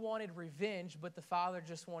son, he wanted revenge, but the father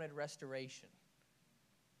just wanted restoration.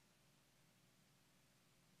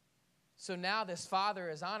 So now this father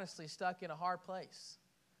is honestly stuck in a hard place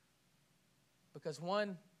because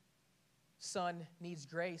one son needs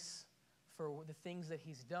grace for the things that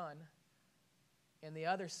he's done, and the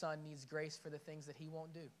other son needs grace for the things that he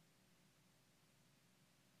won't do.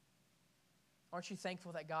 Aren't you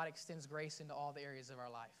thankful that God extends grace into all the areas of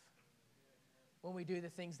our life? When we do the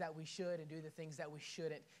things that we should and do the things that we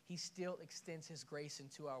shouldn't, he still extends his grace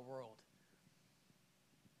into our world.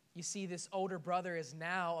 You see, this older brother is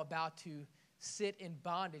now about to sit in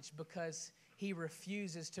bondage because he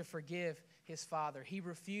refuses to forgive his father. He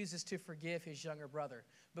refuses to forgive his younger brother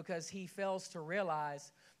because he fails to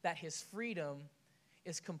realize that his freedom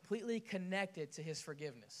is completely connected to his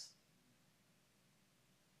forgiveness.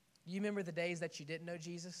 Do you remember the days that you didn't know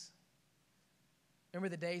Jesus? Remember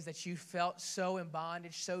the days that you felt so in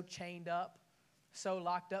bondage, so chained up, so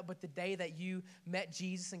locked up, but the day that you met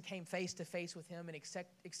Jesus and came face to face with him and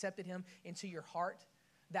accepted him into your heart,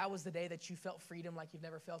 that was the day that you felt freedom like you've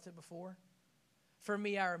never felt it before? For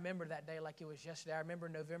me, I remember that day like it was yesterday. I remember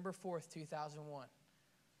November 4th, 2001,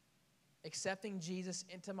 accepting Jesus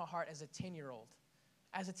into my heart as a 10-year-old.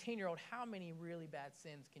 As a 10-year-old, how many really bad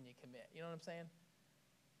sins can you commit? You know what I'm saying?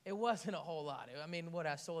 It wasn't a whole lot. I mean,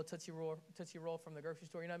 I stole a Tootsie Roll from the grocery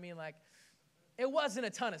store. You know what I mean? Like, it wasn't a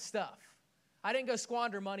ton of stuff. I didn't go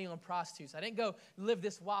squander money on prostitutes. I didn't go live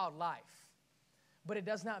this wild life. But it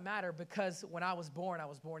does not matter because when I was born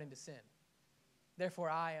into sin.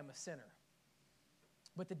 Therefore, I am a sinner.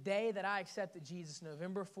 But the day that I accepted Jesus,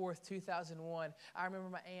 November 4th, 2001, I remember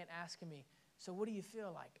my aunt asking me, so what do you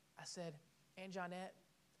feel like? I said, Aunt Johnette,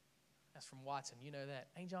 that's from Watson, you know that.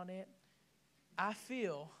 Aunt Johnette, I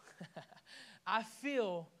feel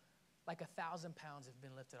like 1,000 pounds have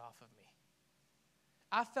been lifted off of me.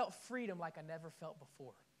 I felt freedom like I never felt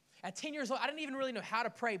before. At 10 years old, I didn't even really know how to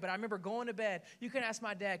pray, but I remember going to bed. You can ask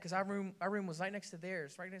my dad because our room was right next to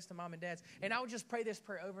theirs, right next to Mom and Dad's. And I would just pray this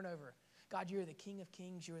prayer over and over. God, you're the King of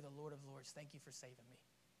Kings. You're the Lord of Lords. Thank you for saving me.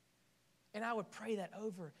 And I would pray that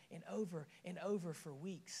over and over and over for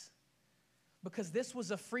weeks because this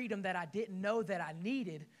was a freedom that I didn't know that I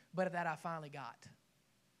needed, but that I finally got.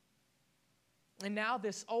 And now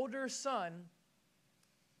this older son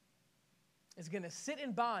is going to sit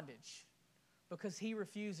in bondage because he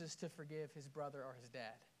refuses to forgive his brother or his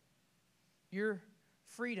dad. Your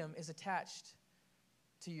freedom is attached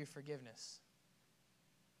to your forgiveness.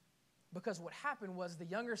 Because what happened was the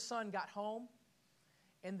younger son got home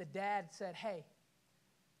and the dad said, hey,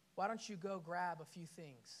 why don't you go grab a few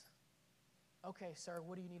things? Okay, sir,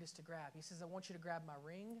 what do you need us to grab? He says, I want you to grab my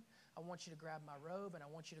ring, I want you to grab my robe, and I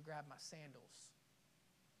want you to grab my sandals.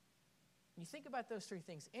 When you think about those three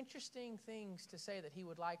things, interesting things to say that he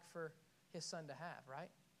would like for his son to have, right?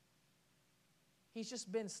 He's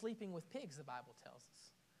just been sleeping with pigs, the Bible tells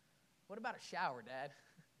us. What about a shower, Dad?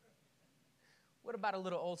 What about a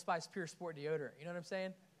little Old Spice Pure Sport deodorant? You know what I'm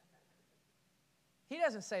saying? He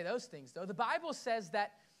doesn't say those things, though. The Bible says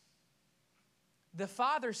that the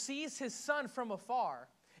father sees his son from afar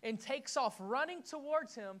and takes off running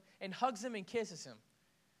towards him and hugs him and kisses him.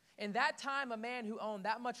 In that time, a man who owned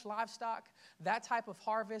that much livestock, that type of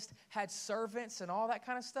harvest, had servants and all that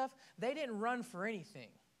kind of stuff, they didn't run for anything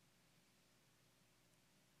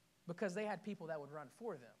because they had people that would run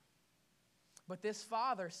for them. But this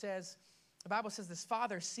father says, the Bible says this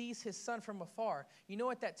father sees his son from afar. You know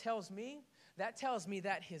what that tells me? That tells me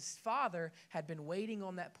that his father had been waiting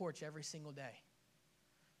on that porch every single day.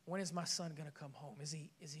 When is my son going to come home? Is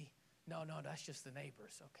he? No, that's just the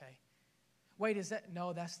neighbors, okay? Wait, is that?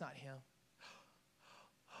 No, that's not him.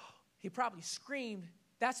 He probably screamed,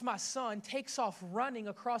 that's my son, takes off running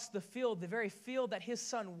across the field, the very field that his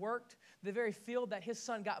son worked, the very field that his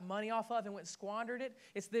son got money off of and went and squandered it.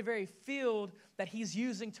 It's the very field that he's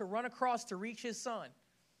using to run across to reach his son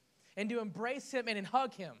and to embrace him and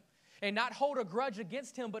hug him and not hold a grudge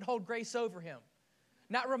against him, but hold grace over him.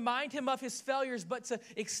 Not remind him of his failures, but to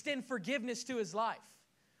extend forgiveness to his life.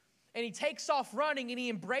 And he takes off running and he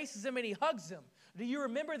embraces him and he hugs him. Do you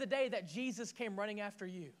remember the day that Jesus came running after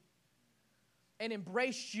you and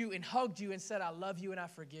embraced you and hugged you and said, I love you and I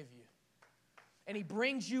forgive you? And he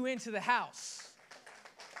brings you into the house.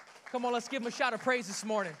 Come on, let's give him a shout of praise this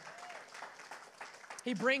morning.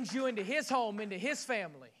 He brings you into his home, into his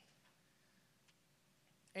family.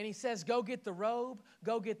 And he says, go get the robe,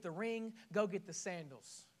 go get the ring, go get the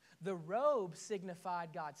sandals. The robe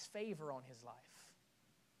signified God's favor on his life.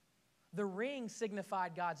 The ring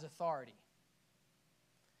signified God's authority.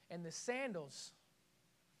 And the sandals,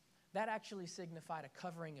 that actually signified a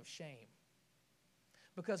covering of shame.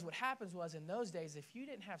 Because what happens was in those days, if you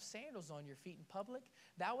didn't have sandals on your feet in public,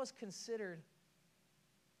 that was considered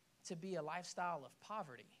to be a lifestyle of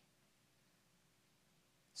poverty.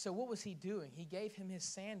 So what was he doing? He gave him his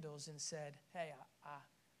sandals and said, hey,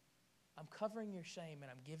 I'm covering your shame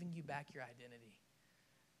and I'm giving you back your identity.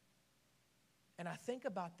 And I think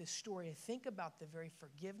about this story. I think about the very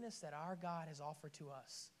forgiveness that our God has offered to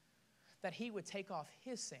us. That he would take off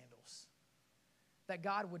his sandals. That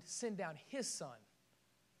God would send down his son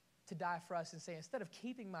to die for us and say, instead of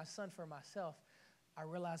keeping my son for myself, I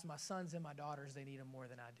realize my sons and my daughters, they need him more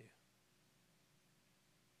than I do.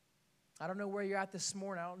 I don't know where you're at this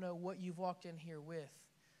morning. I don't know what you've walked in here with.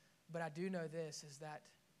 But I do know this, is that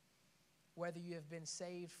whether you have been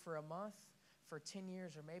saved for a month, for 10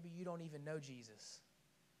 years, or maybe you don't even know Jesus,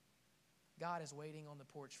 God is waiting on the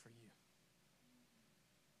porch for you.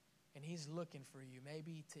 And he's looking for you,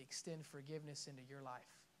 maybe to extend forgiveness into your life.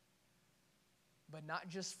 But not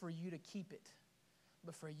just for you to keep it,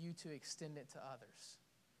 but for you to extend it to others.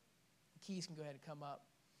 The keys can go ahead and come up.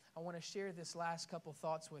 I want to share this last couple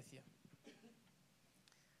thoughts with you.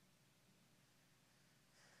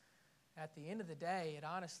 At the end of the day, it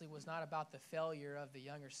honestly was not about the failure of the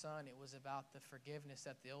younger son. It was about the forgiveness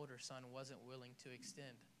that the older son wasn't willing to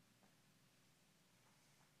extend.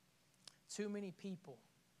 Too many people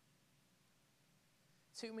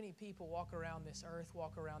walk around this earth,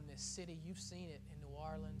 walk around this city. You've seen it in New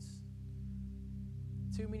Orleans.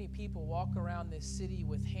 Too many people walk around this city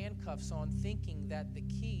with handcuffs on, thinking that the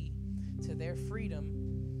key to their freedom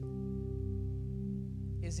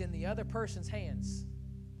is in the other person's hands.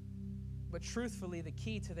 But truthfully, the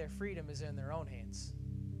key to their freedom is in their own hands.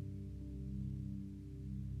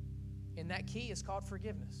 And that key is called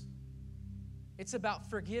forgiveness. It's about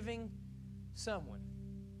forgiving someone.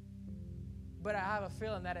 But I have a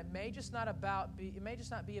feeling that it may just not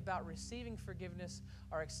be about receiving forgiveness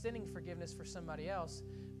or extending forgiveness for somebody else.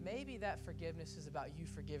 Maybe that forgiveness is about you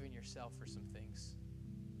forgiving yourself for some things.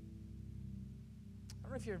 I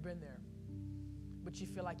don't know if you've ever been there, but you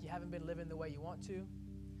feel like you haven't been living the way you want to.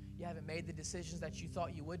 You haven't made the decisions that you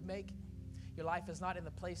thought you would make. Your life is not in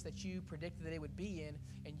the place that you predicted that it would be in,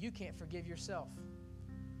 and you can't forgive yourself.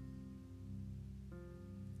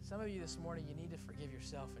 Some of you this morning, you need to forgive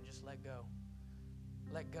yourself and just let go.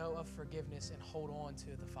 Let go of forgiveness and hold on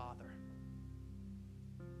to the Father.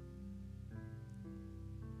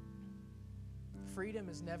 Freedom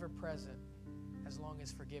is never present as long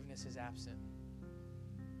as forgiveness is absent.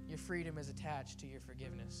 Your freedom is attached to your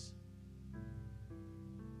forgiveness.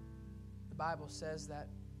 The Bible says that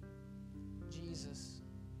Jesus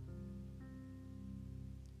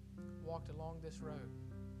walked along this road,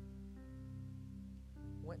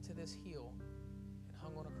 went to this hill, and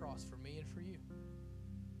hung on a cross for me and for you.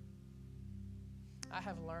 I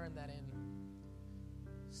have learned that in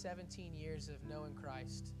 17 years of knowing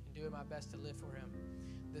Christ and doing my best to live for Him,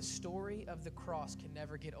 the story of the cross can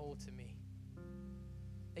never get old to me.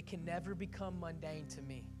 It can never become mundane to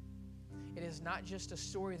me. It is not just a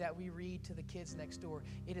story that we read to the kids next door.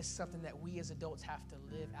 It is something that we as adults have to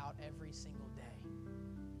live out every single day.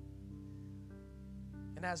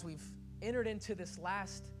 And as we've entered into this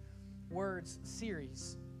last words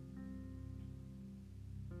series,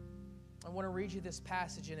 I want to read you this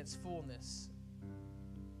passage in its fullness.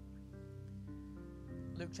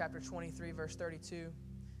 Luke chapter 23, verse 32.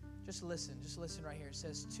 Just listen right here. It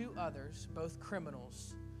says, 2 others, both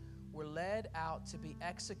criminals, were led out to be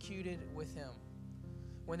executed with him.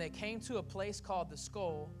 When they came to a place called the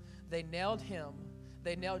Skull, they nailed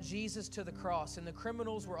Jesus to the cross, and the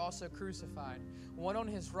criminals were also crucified, one on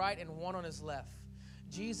his right and one on his left.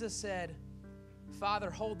 Jesus said,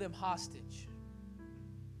 Father, hold them hostage.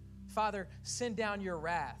 Father, send down your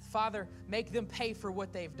wrath. Father, make them pay for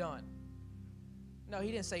what they've done. No, he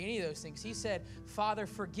didn't say any of those things. He said, Father,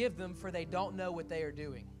 forgive them, for they don't know what they are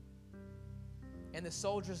doing. And the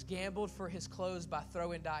soldiers gambled for his clothes by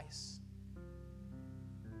throwing dice.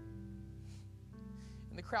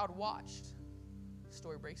 And the crowd watched. The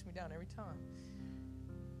story breaks me down every time.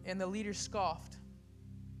 And the leaders scoffed.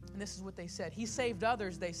 And this is what they said. He saved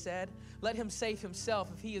others, they said. Let him save himself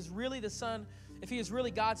if he is really the Son, if he is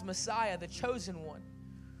really God's Messiah, the chosen one.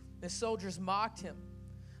 The soldiers mocked him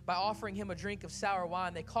by offering him a drink of sour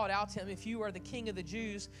wine. They called out to him, if you are the King of the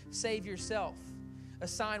Jews, save yourself. A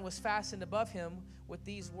sign was fastened above him with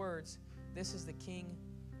these words, this is the King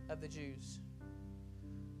of the Jews.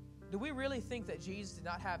 Do we really think that Jesus did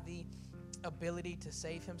not have the ability to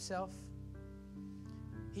save himself?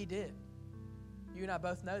 He did. You and I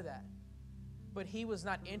both know that. But he was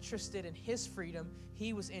not interested in his freedom.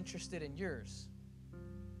 He was interested in yours.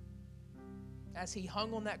 As he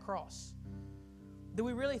hung on that cross. Do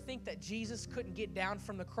we really think that Jesus couldn't get down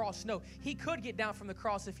from the cross? No, he could get down from the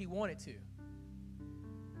cross if he wanted to.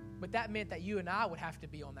 But that meant that you and I would have to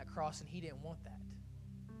be on that cross, and he didn't want that.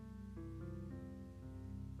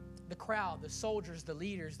 The crowd, the soldiers, the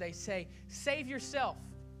leaders, they say, save yourself.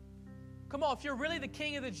 Come on, if you're really the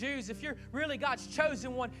King of the Jews, if you're really God's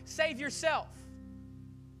chosen one, save yourself.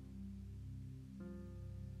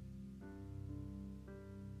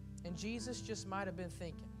 And Jesus just might have been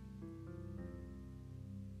thinking,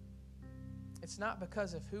 it's not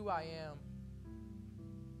because of who I am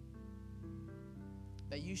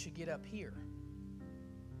that you should get up here.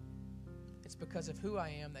 It's because of who I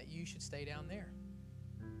am that you should stay down there.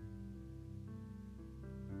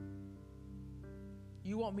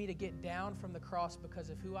 You want me to get down from the cross because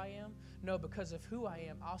of who I am? No, because of who I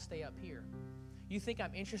am, I'll stay up here. You think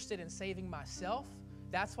I'm interested in saving myself?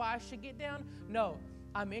 That's why I should get down? No,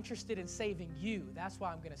 I'm interested in saving you. That's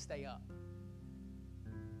why I'm going to stay up.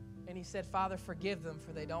 And he said, Father, forgive them,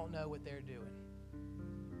 for they don't know what they're doing.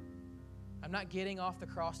 I'm not getting off the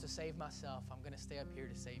cross to save myself. I'm going to stay up here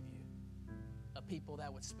to save you. A people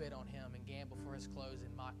that would spit on him and gamble for his clothes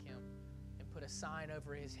and mock him. put a sign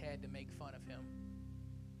over his head to make fun of him.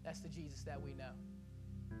 That's the Jesus that we know.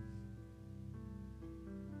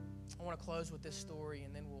 I want to close with this story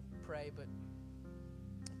and then we'll pray, but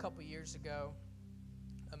a couple years ago,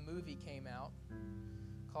 a movie came out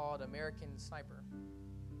called American Sniper.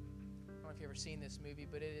 I don't know if you've ever seen this movie,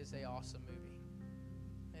 but it is an awesome movie.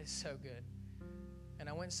 It's so good. And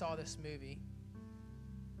I went and saw this movie,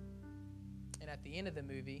 and at the end of the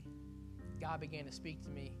movie, God began to speak to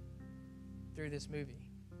me through this movie.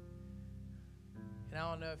 And I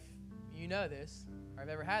don't know if you know this or have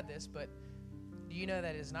ever had this, but do you know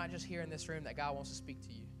that it is not just here in this room that God wants to speak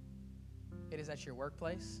to you? It is at your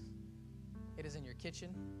workplace. It is in your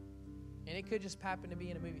kitchen. And it could just happen to be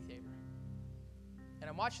in a movie theater. And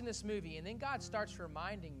I'm watching this movie, and then God starts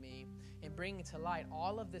reminding me and bringing to light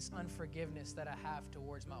all of this unforgiveness that I have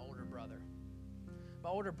towards my older brother. My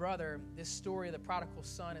older brother, this story of the prodigal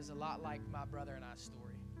son is a lot like my brother and I's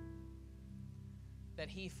story. That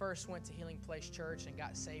he first went to Healing Place Church and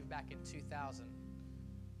got saved back in 2000.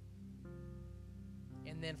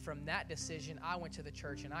 And then from that decision, I went to the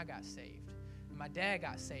church and I got saved. And my dad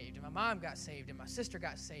got saved, and my mom got saved, and my sister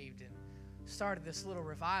got saved, and started this little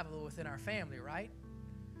revival within our family, right?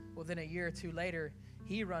 Well, then a year or two later,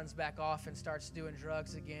 he runs back off and starts doing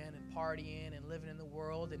drugs again and partying and living in the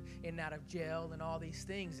world and in and out of jail and all these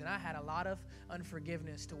things. And I had a lot of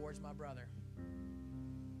unforgiveness towards my brother.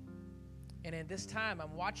 And at this time,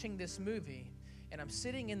 I'm watching this movie, and I'm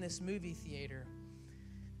sitting in this movie theater.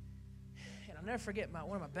 And I'll never forget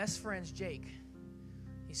one of my best friends, Jake.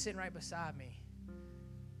 He's sitting right beside me.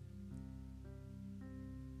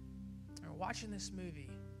 And we're watching this movie,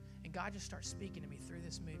 and God just starts speaking to me through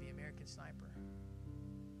this movie, American Sniper.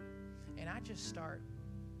 And I just start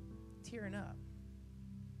tearing up.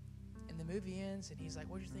 And the movie ends, and he's like,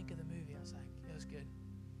 "What'd you think of the movie?" I was like, "It was good."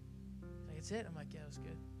 He's like, "It's it?" I'm like, "Yeah, it was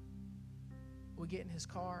good." We get in his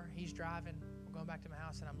car. He's driving. We're going back to my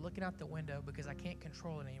house, and I'm looking out the window because I can't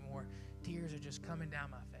control it anymore. Tears are just coming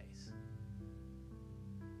down my face.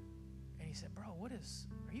 And he said, "Bro,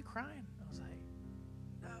 are you crying?" I was like,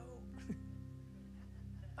 "No,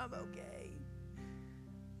 I'm okay."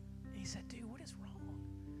 And he said, "Dude, what is wrong?"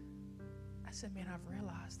 I said, "Man, I've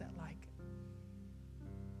realized that,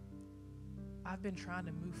 I've been trying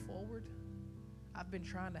to move forward. I've been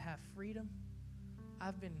trying to have freedom.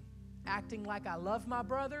 I've been acting like I love my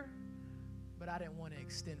brother, but I didn't want to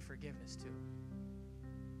extend forgiveness to him.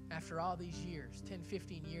 After all these years, 10,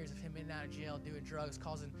 15 years of him in and out of jail doing drugs,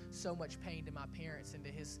 causing so much pain to my parents and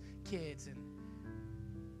to his kids, and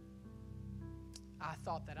I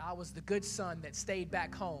thought that I was the good son that stayed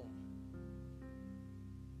back home.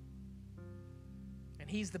 And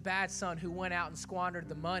he's the bad son who went out and squandered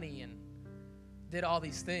the money and did all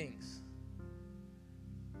these things."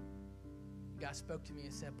 God spoke to me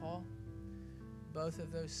and said, "Paul, both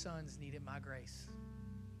of those sons needed my grace.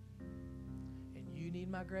 And you need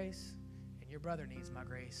my grace, and your brother needs my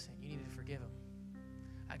grace, and you need to forgive him."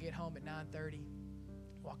 I get home at 9:30,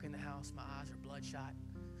 walk in the house, my eyes are bloodshot.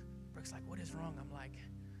 Brooke's like, "What is wrong?" I'm like,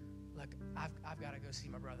 "Look, I've got to go see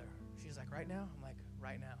my brother." She's like, "Right now?" I'm like,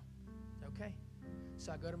 "Right now." Okay.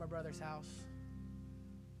 So I go to my brother's house,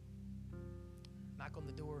 knock on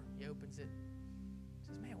the door. He opens it. He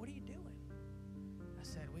says, "Man, what are you doing?" I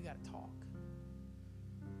said, "We got to talk."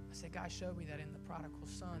 I said, "God showed me that in the prodigal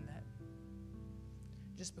son, that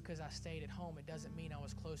just because I stayed at home, it doesn't mean I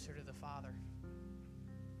was closer to the Father.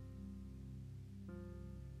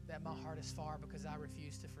 That my heart is far because I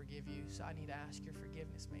refuse to forgive you. So I need to ask your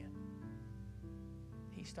forgiveness, man."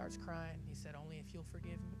 He starts crying. He said, "Only if you'll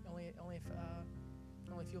forgive me. Only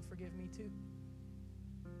if you'll forgive me too."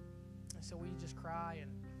 And so we just cry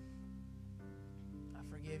and, "I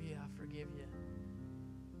forgive you. I forgive you."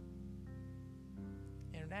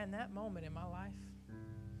 And in that moment in my life,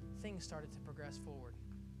 things started to progress forward.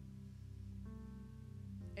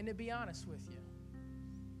 And to be honest with you,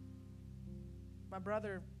 my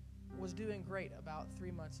brother was doing great about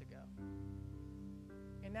 3 months ago.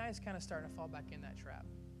 And now he's kind of starting to fall back in that trap.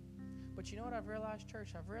 But you know what I've realized,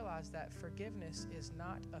 church? I've realized that forgiveness is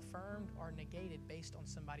not affirmed or negated based on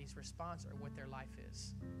somebody's response or what their life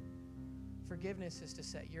is. Forgiveness is to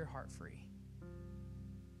set your heart free.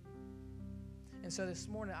 And so this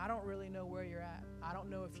morning, I don't really know where you're at. I don't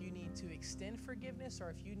know if you need to extend forgiveness or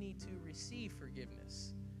if you need to receive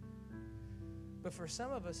forgiveness. But for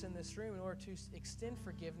some of us in this room, in order to extend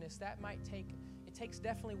forgiveness, it takes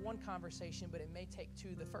definitely one conversation, but it may take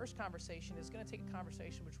two. The first conversation is going to take a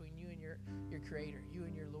conversation between you and your Creator, you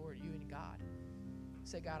and your Lord, you and God.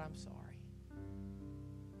 Say, "God, I'm sorry.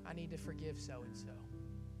 I need to forgive so-and-so.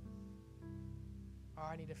 Or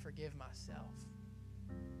I need to forgive myself."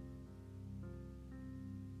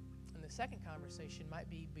 second conversation might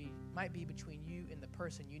be between you and the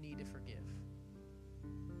person you need to forgive.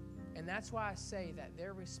 And that's why I say that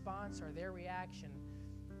their response or their reaction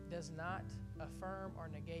does not affirm or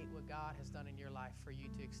negate what God has done in your life for you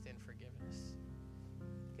to extend forgiveness.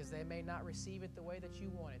 Because they may not receive it the way that you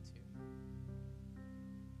want it to.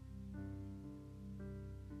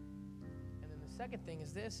 And then the second thing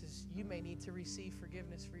is this, is you may need to receive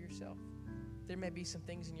forgiveness for yourself. There may be some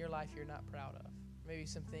things in your life you're not proud of. Maybe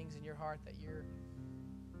some things in your heart that you're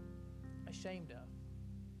ashamed of.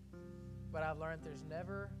 But I've learned there's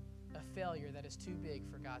never a failure that is too big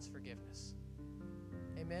for God's forgiveness.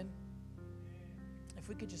 Amen? If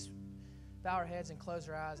we could just bow our heads and close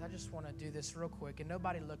our eyes, I just want to do this real quick, and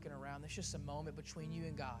nobody looking around. There's just a moment between you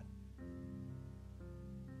and God.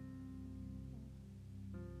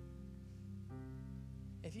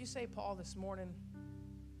 If you say, Paul, this morning,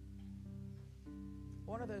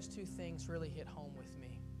 one of those two things really hit home with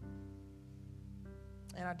me.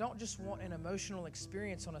 And I don't just want an emotional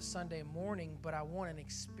experience on a Sunday morning, but I want an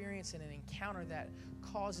experience and an encounter that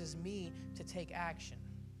causes me to take action.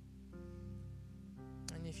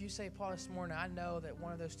 And if you say, Paul, this morning, I know that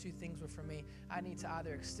one of those two things were for me. I need to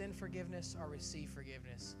either extend forgiveness or receive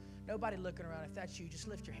forgiveness. Nobody looking around. If that's you, just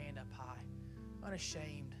lift your hand up high.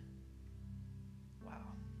 Unashamed. Wow.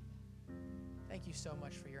 Thank you so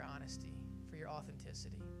much for your honesty, for your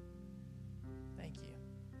authenticity. Thank you.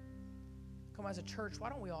 Come on, as a church, why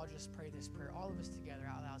don't we all just pray this prayer, all of us together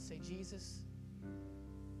out loud. Say, Jesus,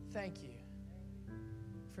 thank you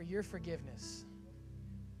for your forgiveness.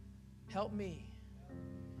 Help me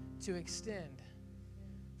to extend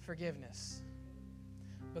forgiveness.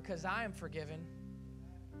 Because I am forgiven,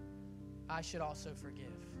 I should also forgive.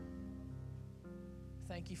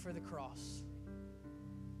 Thank you for the cross,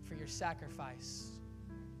 for your sacrifice,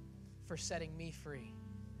 for setting me free.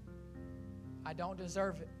 I don't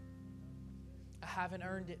deserve it. I haven't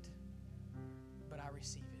earned it, but I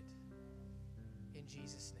receive it. In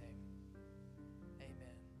Jesus' name,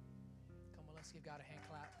 amen. Come on, let's give God a hand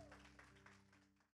clap.